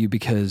care about you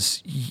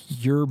because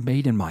you're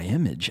made in my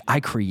image. I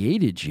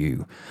created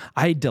you.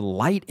 I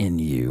delight in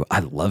you. I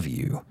love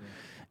you.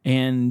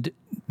 And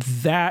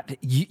that,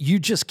 you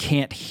just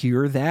can't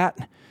hear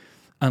that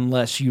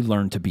unless you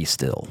learn to be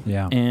still.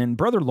 Yeah. And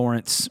Brother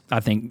Lawrence,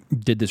 I think,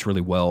 did this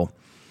really well.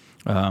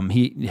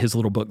 His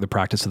little book, The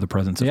Practice of the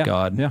Presence of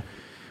God,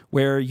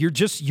 where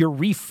you're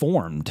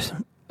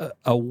reformed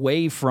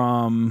away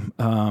from,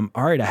 all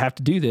right, I have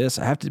to do this.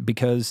 I have to,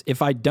 because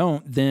if I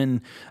don't,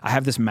 then I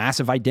have this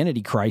massive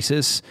identity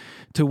crisis,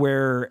 to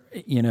where,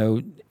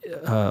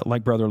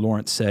 like Brother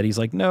Lawrence said, he's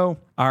like, no,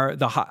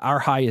 our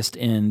highest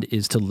end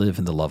is to live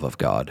in the love of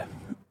God.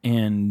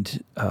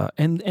 And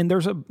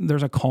there's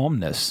a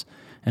calmness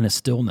and a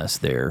stillness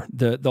there.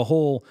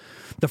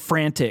 The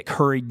frantic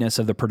hurriedness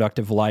of the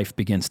productive life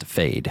begins to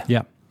fade.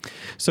 Yeah.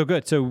 So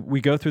good. So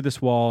we go through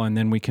this wall, and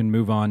then we can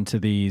move on to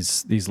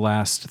these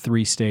last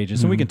three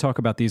stages. And we can talk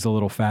about these a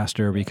little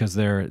faster, because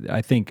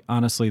I think,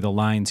 honestly, the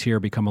lines here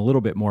become a little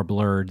bit more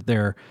blurred.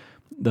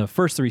 The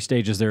first three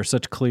stages, there are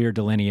such clear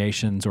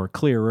delineations, or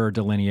clearer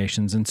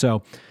delineations. And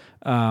so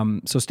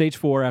stage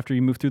 4, after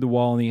you move through the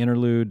wall and the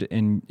interlude,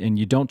 and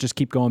you don't just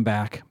keep going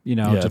back,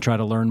 to try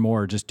to learn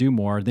more or just do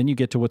more, then you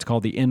get to what's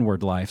called the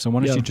inward life. So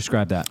why don't you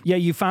describe that? Yeah,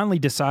 you finally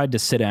decide to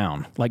sit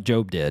down, like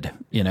Job did,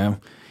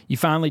 You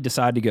finally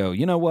decide to go,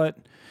 you know what?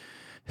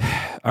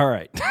 All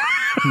right.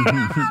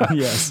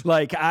 Yes.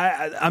 Like,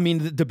 I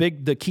mean,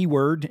 the key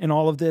word in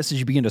all of this is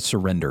you begin to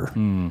surrender.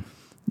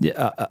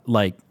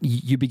 Like,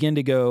 you begin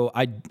to go,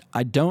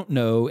 I don't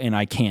know and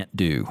I can't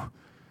do.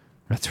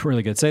 That's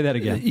really good. Say that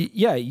again.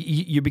 Yeah,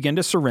 you begin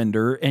to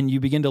surrender, and you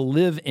begin to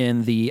live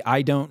in the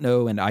I don't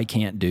know and I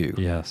can't do.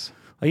 Yes.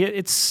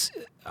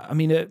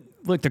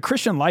 Look, the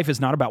Christian life is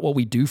not about what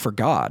we do for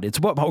God. It's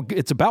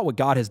about what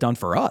God has done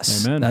for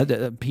us.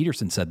 Amen.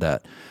 Peterson said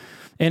that.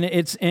 And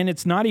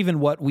it's not even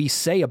what we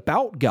say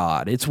about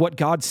God. It's what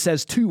God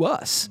says to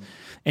us.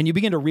 And you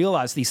begin to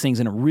realize these things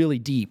in a really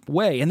deep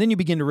way. And then you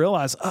begin to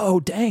realize, oh,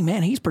 dang,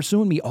 man, he's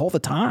pursuing me all the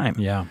time.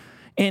 Yeah.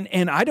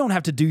 And I don't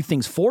have to do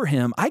things for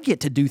him. I get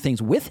to do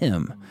things with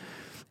him.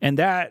 And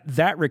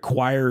that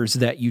requires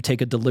that you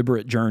take a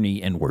deliberate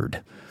journey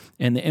inward.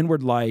 And the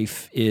inward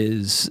life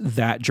is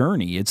that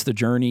journey. It's the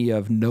journey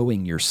of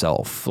knowing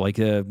yourself. Like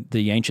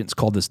the ancients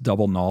called this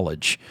double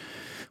knowledge,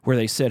 where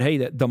they said, hey,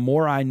 the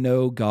more I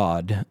know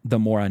God, the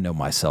more I know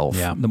myself.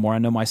 Yeah. The more I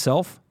know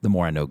myself, the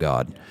more I know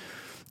God.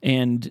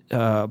 And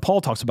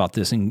Paul talks about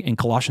this in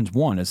Colossians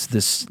 1. It's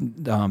this.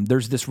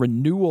 There's this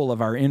renewal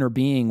of our inner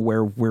being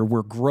where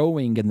we're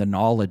growing in the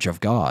knowledge of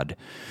God,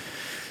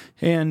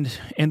 and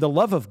the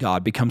love of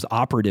God becomes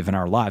operative in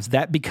our lives.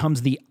 That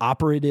becomes the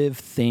operative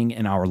thing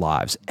in our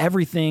lives.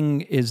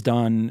 Everything is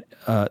done.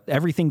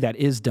 Everything that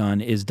is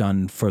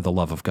done for the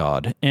love of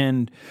God,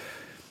 and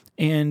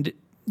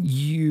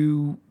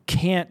you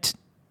can't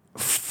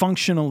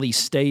functionally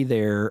stay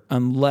there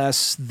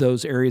unless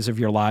those areas of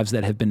your lives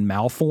that have been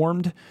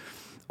malformed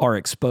are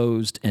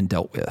exposed and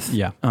dealt with.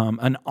 Yeah.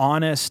 An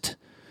honest,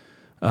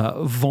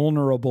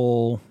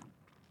 vulnerable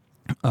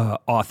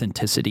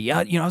authenticity.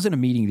 I was in a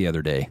meeting the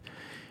other day,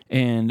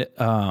 and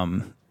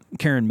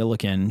Karen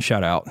Milliken,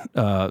 shout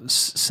out,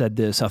 said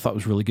this. I thought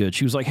was really good.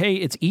 She was like, "Hey,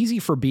 it's easy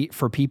for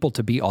people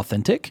to be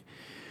authentic."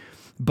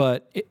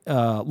 But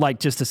like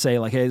just to say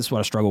like, hey, this is what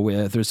I struggle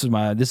with. This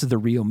is the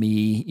real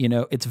me.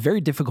 It's very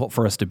difficult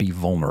for us to be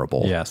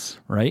vulnerable. Yes.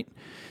 Right.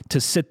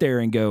 To sit there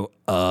and go,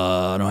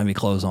 I don't have any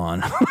clothes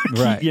on.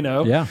 Right.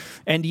 Yeah.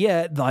 And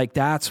yet, like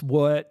that's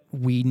what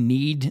we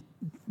need.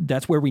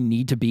 That's where we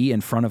need to be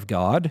in front of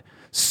God,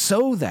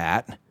 so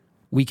that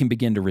we can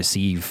begin to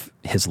receive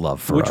his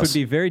love for us. Which would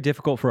be very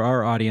difficult for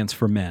our audience,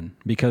 for men,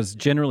 because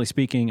generally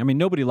speaking, I mean,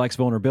 nobody likes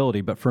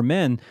vulnerability, but for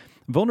men,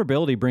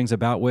 vulnerability brings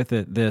about with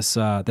it this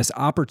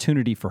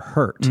opportunity for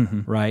hurt,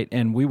 right?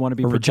 And we want to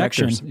be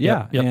protectors.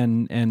 Yeah. Yep.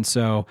 And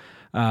so,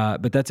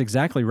 but that's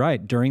exactly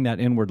right. During that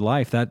inward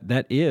life,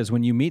 that is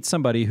when you meet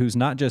somebody who's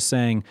not just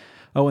saying,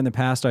 oh, in the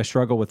past I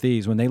struggle with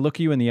these. When they look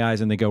you in the eyes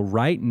and they go,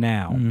 right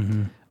now,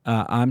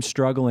 I'm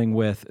struggling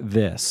with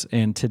this,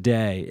 and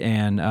today,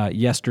 and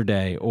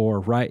yesterday,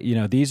 or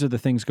these are the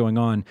things going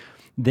on.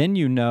 Then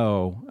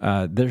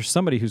there's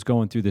somebody who's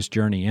going through this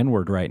journey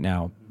inward right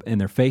now, and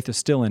their faith is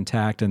still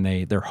intact, and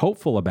they're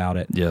hopeful about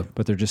it. Yeah.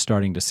 But they're just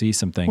starting to see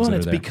some things. Well, that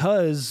and it's are there.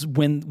 because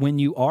when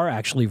you are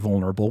actually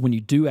vulnerable, when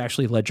you do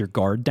actually let your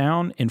guard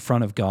down in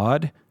front of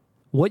God,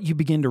 what you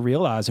begin to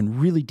realize in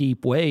really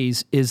deep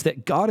ways is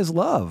that God is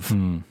love.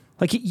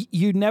 Like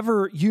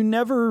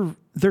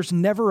there's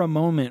never a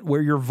moment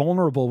where you're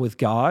vulnerable with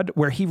God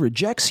where he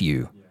rejects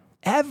you.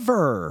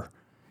 Ever.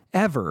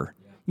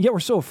 Yet we're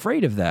so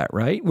afraid of that,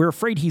 right? We're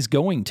afraid he's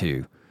going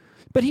to.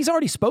 But he's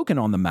already spoken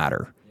on the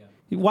matter.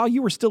 While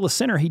you were still a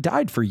sinner, he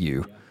died for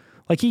you.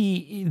 Like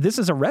this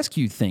is a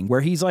rescue thing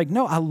where he's like,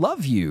 no, I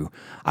love you.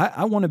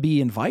 I want to be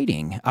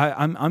inviting.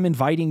 I'm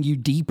inviting you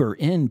deeper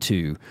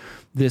into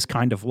this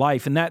kind of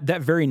life. And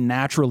that very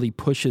naturally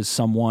pushes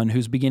someone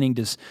who's beginning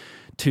to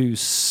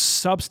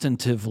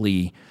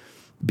substantively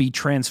be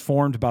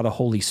transformed by the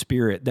Holy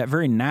Spirit. That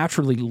very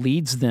naturally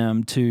leads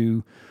them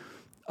to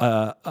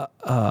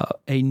a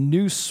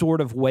new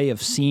sort of way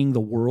of seeing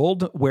the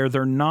world, where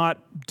they're not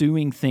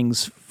doing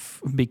things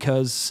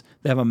because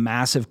they have a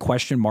massive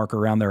question mark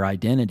around their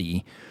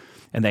identity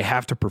and they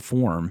have to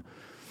perform.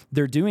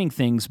 They're doing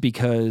things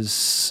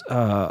because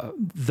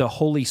the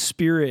Holy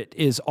Spirit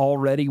is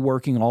already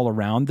working all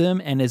around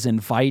them and is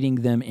inviting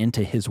them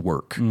into his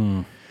work.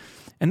 And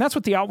that's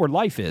what the outward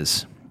life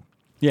is.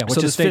 Yeah,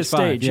 which is this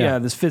stage 5. Yeah,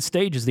 this fifth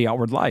stage is the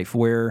outward life,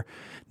 where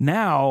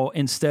now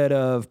instead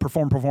of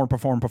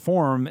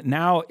perform,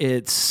 now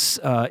it's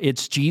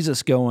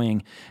Jesus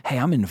going, hey,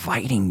 I'm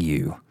inviting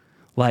you.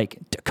 Like,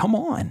 come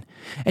on.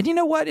 And you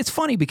know what? It's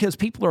funny because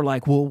people are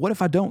like, well, what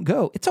if I don't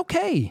go? It's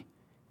okay.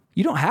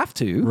 You don't have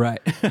to.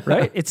 Right.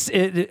 Right?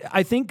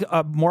 I think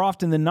more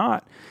often than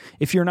not,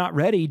 if you're not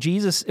ready,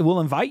 Jesus will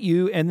invite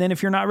you. And then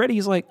if you're not ready,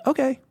 he's like,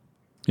 okay.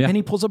 Yeah. And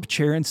he pulls up a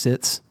chair and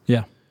sits.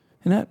 Yeah.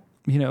 And that,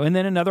 and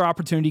then another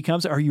opportunity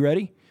comes. Are you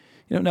ready?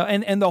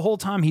 And the whole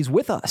time he's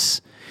with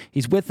us.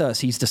 He's with us.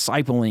 He's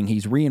discipling.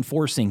 He's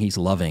reinforcing. He's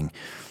loving.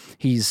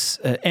 He's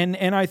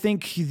and I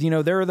think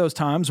there are those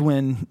times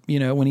when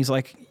when he's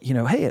like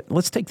hey,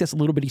 let's take this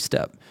little bitty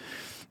step,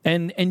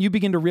 and you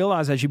begin to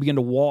realize as you begin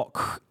to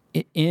walk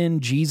in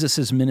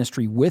Jesus's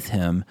ministry with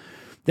him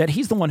that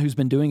he's the one who's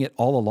been doing it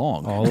all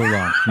along.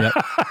 Yep.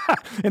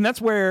 And that's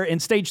where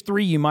in stage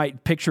 3 you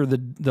might picture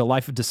the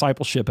life of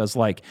discipleship as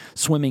like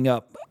swimming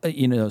up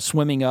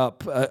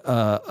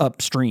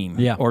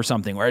upstream or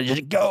something, where you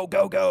just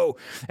go.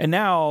 And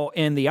now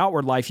in the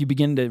outward life, you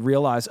begin to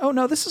realize, oh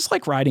no, this is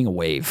like riding a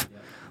wave.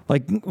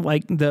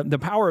 like the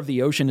power of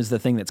the ocean is the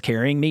thing that's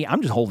carrying me.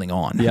 I'm just holding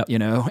on, you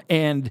know,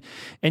 and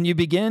you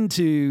begin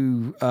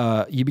to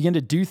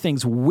do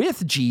things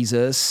with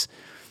Jesus.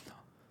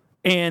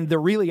 And the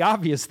really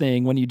obvious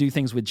thing when you do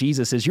things with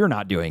Jesus is you're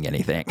not doing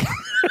anything.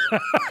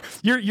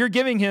 You're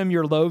giving him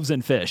your loaves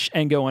and fish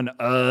and going,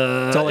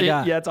 that's all I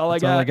got. Yeah, that's all I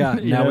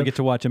got. Now we get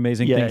to watch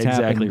amazing things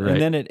exactly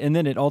happen. Right. And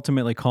then it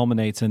ultimately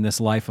culminates in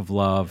this life of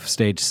love,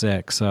 stage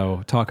 6.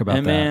 So talk about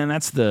that. Man,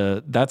 that's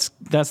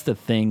the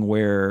thing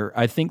where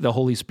I think the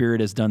Holy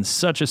Spirit has done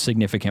such a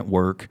significant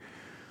work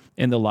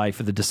in the life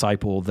of the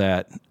disciple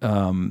that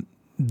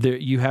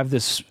you have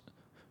this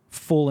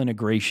full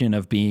integration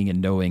of being and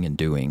knowing and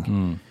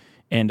doing.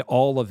 And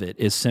all of it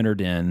is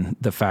centered in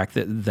the fact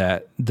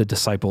that the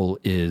disciple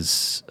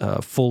is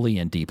fully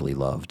and deeply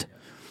loved.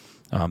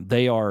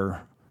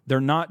 They're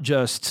not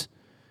just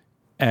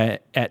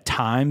at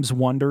times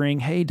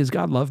wondering, hey, does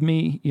God love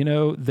me? You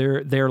know,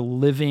 they're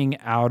living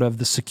out of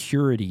the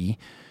security,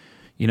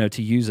 you know,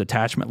 to use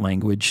attachment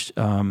language,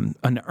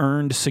 an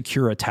earned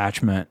secure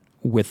attachment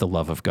with the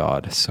love of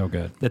God. So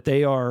good. That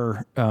they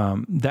are,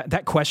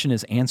 that question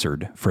is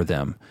answered for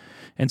them.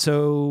 And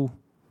so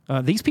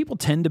these people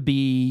tend to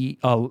be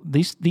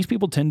these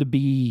people tend to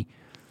be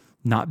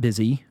not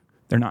busy.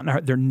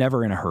 They're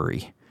never in a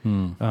hurry.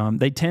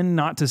 They tend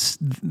not to.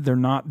 They're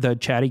not the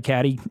chatty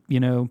catty, you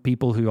know,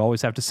 people who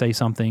always have to say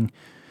something.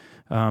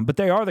 But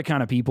they are the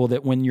kind of people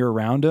that when you're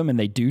around them and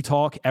they do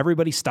talk,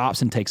 everybody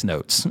stops and takes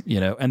notes, you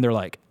know, and they're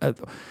like, that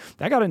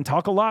guy didn't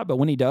talk a lot, but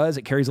when he does,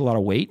 it carries a lot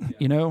of weight,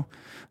 you know,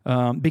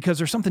 because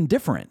there's something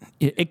different.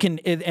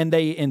 And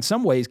they in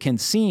some ways can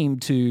seem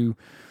to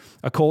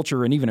a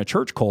culture and even a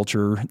church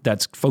culture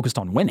that's focused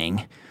on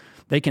winning,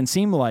 they can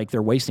seem like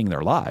they're wasting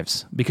their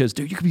lives because,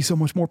 dude, you could be so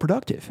much more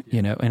productive,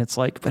 you know? And it's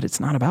like, but it's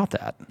not about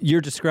that.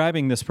 You're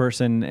describing this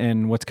person,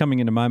 and what's coming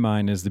into my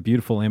mind is the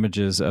beautiful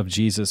images of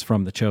Jesus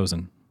from The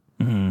Chosen.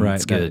 Right.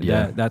 That's good.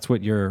 That's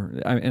what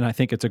and I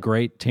think it's a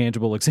great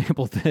tangible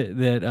example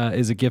that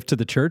is a gift to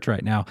the church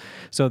right now.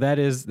 So that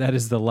is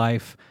the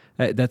life.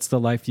 That's the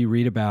life you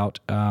read about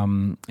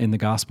in the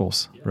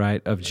Gospels,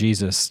 right? Of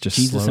Jesus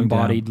Jesus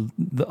embodied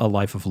a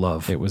life of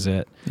love. It was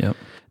it. Yep.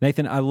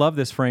 Nathan, I love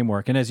this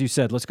framework. And as you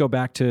said, let's go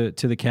back to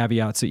the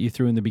caveats that you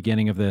threw in the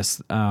beginning of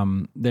this.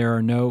 There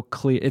are no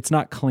clear, it's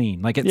not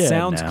clean. Like it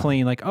sounds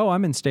clean, like, oh,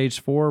 I'm in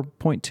stage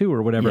 4.2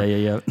 or whatever.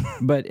 Yeah.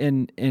 But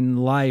in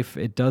life,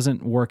 it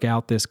doesn't work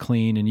out this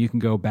clean, and you can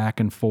go back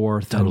and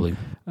forth. Totally.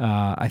 And,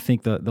 I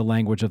think the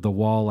language of the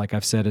wall, like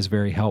I've said, is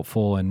very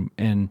helpful.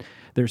 And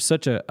there's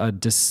such a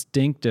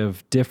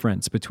distinctive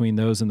difference between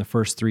those in the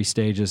first 3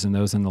 stages and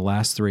those in the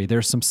last 3.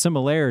 There's some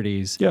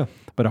similarities,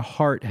 but a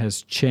heart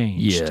has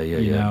changed.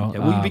 Yeah.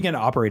 We begin to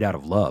operate out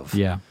of love,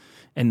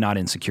 and not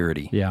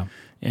insecurity. Yeah,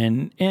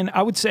 and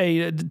I would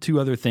say 2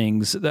 other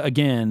things.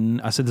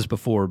 Again, I said this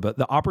before, but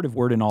the operative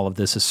word in all of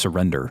this is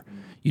surrender.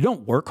 You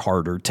don't work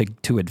harder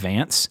to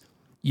advance.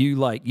 You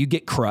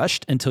get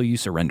crushed until you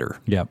surrender.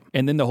 Yep.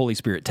 And then the Holy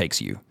Spirit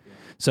takes you.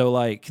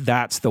 So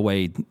that's the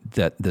way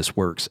that this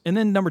works. And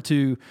then number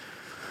 2,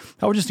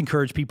 I would just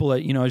encourage people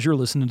that, you know, as you're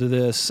listening to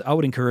this, I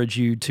would encourage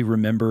you to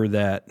remember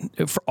that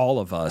for all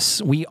of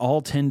us, we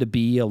all tend to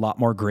be a lot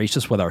more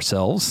gracious with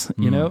ourselves,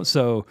 you know?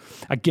 So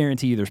I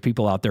guarantee you there's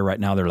people out there right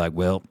now, they're like,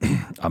 well,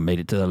 I made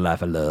it to the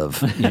life of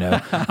love, you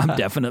know, I'm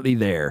definitely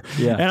there.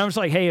 Yeah. And I'm just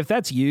like, hey, if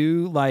that's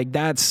you, like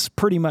that's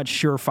pretty much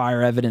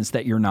surefire evidence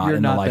that you're not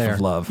in the life of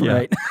love,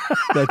 right?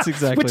 That's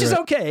exactly Which is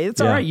okay.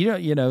 It's all right.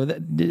 You know,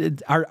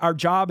 our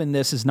job in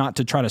this is not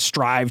to try to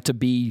strive to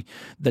be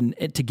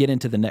to get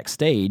into the next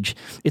stage.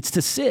 It's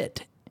to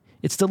sit.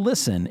 It's to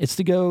listen. It's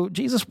to go,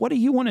 Jesus, what do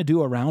you want to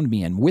do around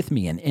me and with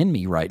me and in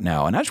me right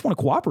now? And I just want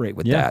to cooperate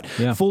with that,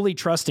 fully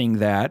trusting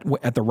that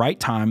at the right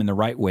time, in the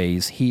right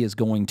ways, he is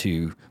going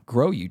to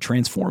grow you,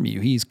 transform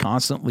you. He's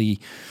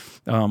constantly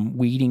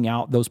weeding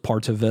out those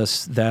parts of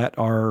us that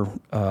are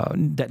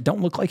that don't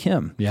look like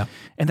him. Yeah.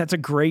 And that's a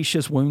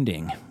gracious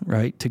wounding,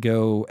 right? To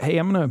go, hey,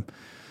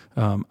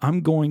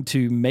 I'm going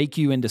to make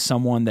you into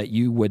someone that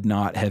you would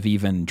not have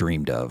even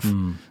dreamed of.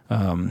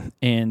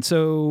 And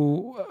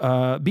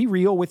so be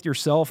real with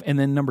yourself. And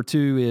then number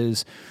 2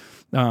 is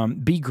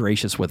be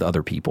gracious with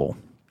other people.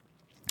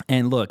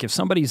 And look, if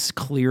somebody's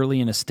clearly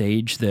in a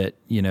stage that,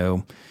 you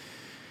know,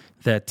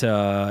 that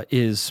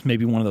is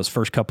maybe one of those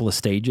first couple of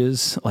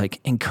stages,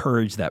 like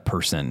encourage that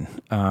person.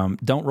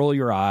 Don't roll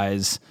your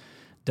eyes.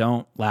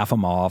 Don't laugh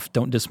them off.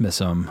 Don't dismiss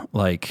them.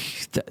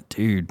 Like,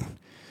 dude,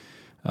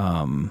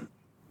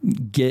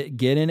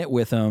 get in it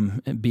with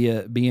them and be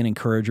an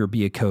encourager,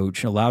 be a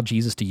coach. Allow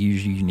Jesus to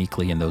use you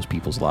uniquely in those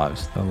people's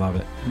lives. I love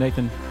it.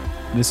 Nathan,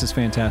 this is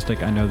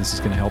fantastic. I know this is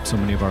going to help so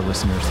many of our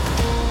listeners.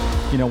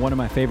 You know, one of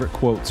my favorite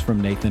quotes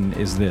from Nathan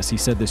is this. He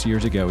said this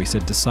years ago. He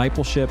said,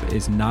 discipleship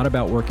is not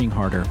about working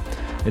harder.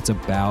 It's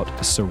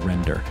about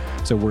surrender.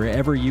 So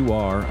wherever you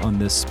are on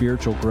this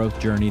spiritual growth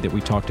journey that we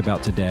talked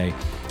about today,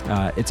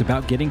 It's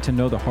about getting to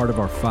know the heart of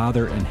our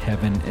Father in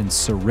heaven and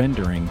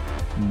surrendering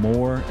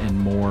more and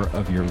more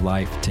of your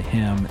life to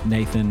Him.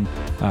 Nathan,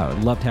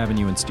 loved having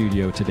you in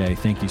studio today.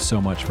 Thank you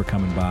so much for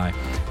coming by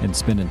and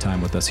spending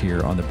time with us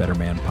here on the Better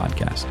Man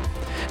podcast.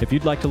 If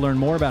you'd like to learn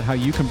more about how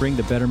you can bring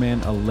the Better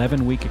Man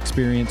 11-week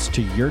experience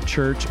to your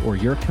church or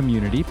your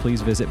community,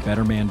 please visit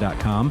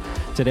betterman.com.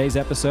 Today's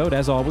episode,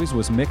 as always,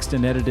 was mixed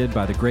and edited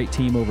by the great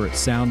team over at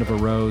Sound of a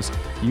Rose.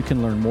 You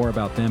can learn more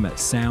about them at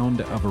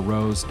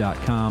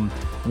soundofarose.com.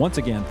 Once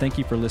again, thank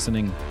you for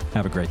listening.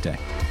 Have a great day.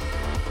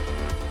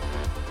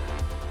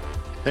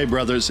 Hey,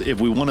 brothers, if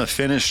we want to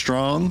finish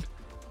strong,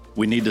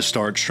 we need to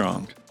start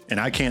strong. And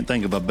I can't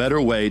think of a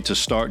better way to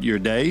start your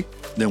day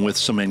than with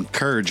some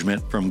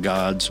encouragement from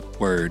God's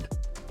Word.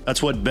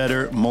 That's what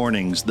Better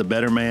Mornings, the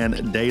Better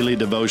Man Daily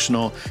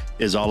Devotional,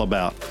 is all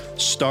about.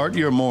 Start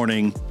your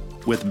morning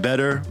with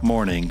Better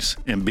Mornings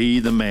and be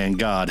the man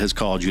God has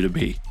called you to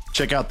be.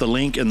 Check out the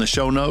link in the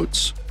show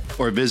notes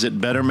or visit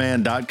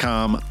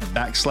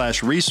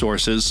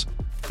betterman.com/resources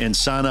and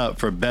sign up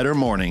for Better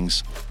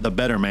Mornings, the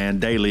Better Man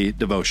Daily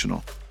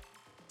Devotional.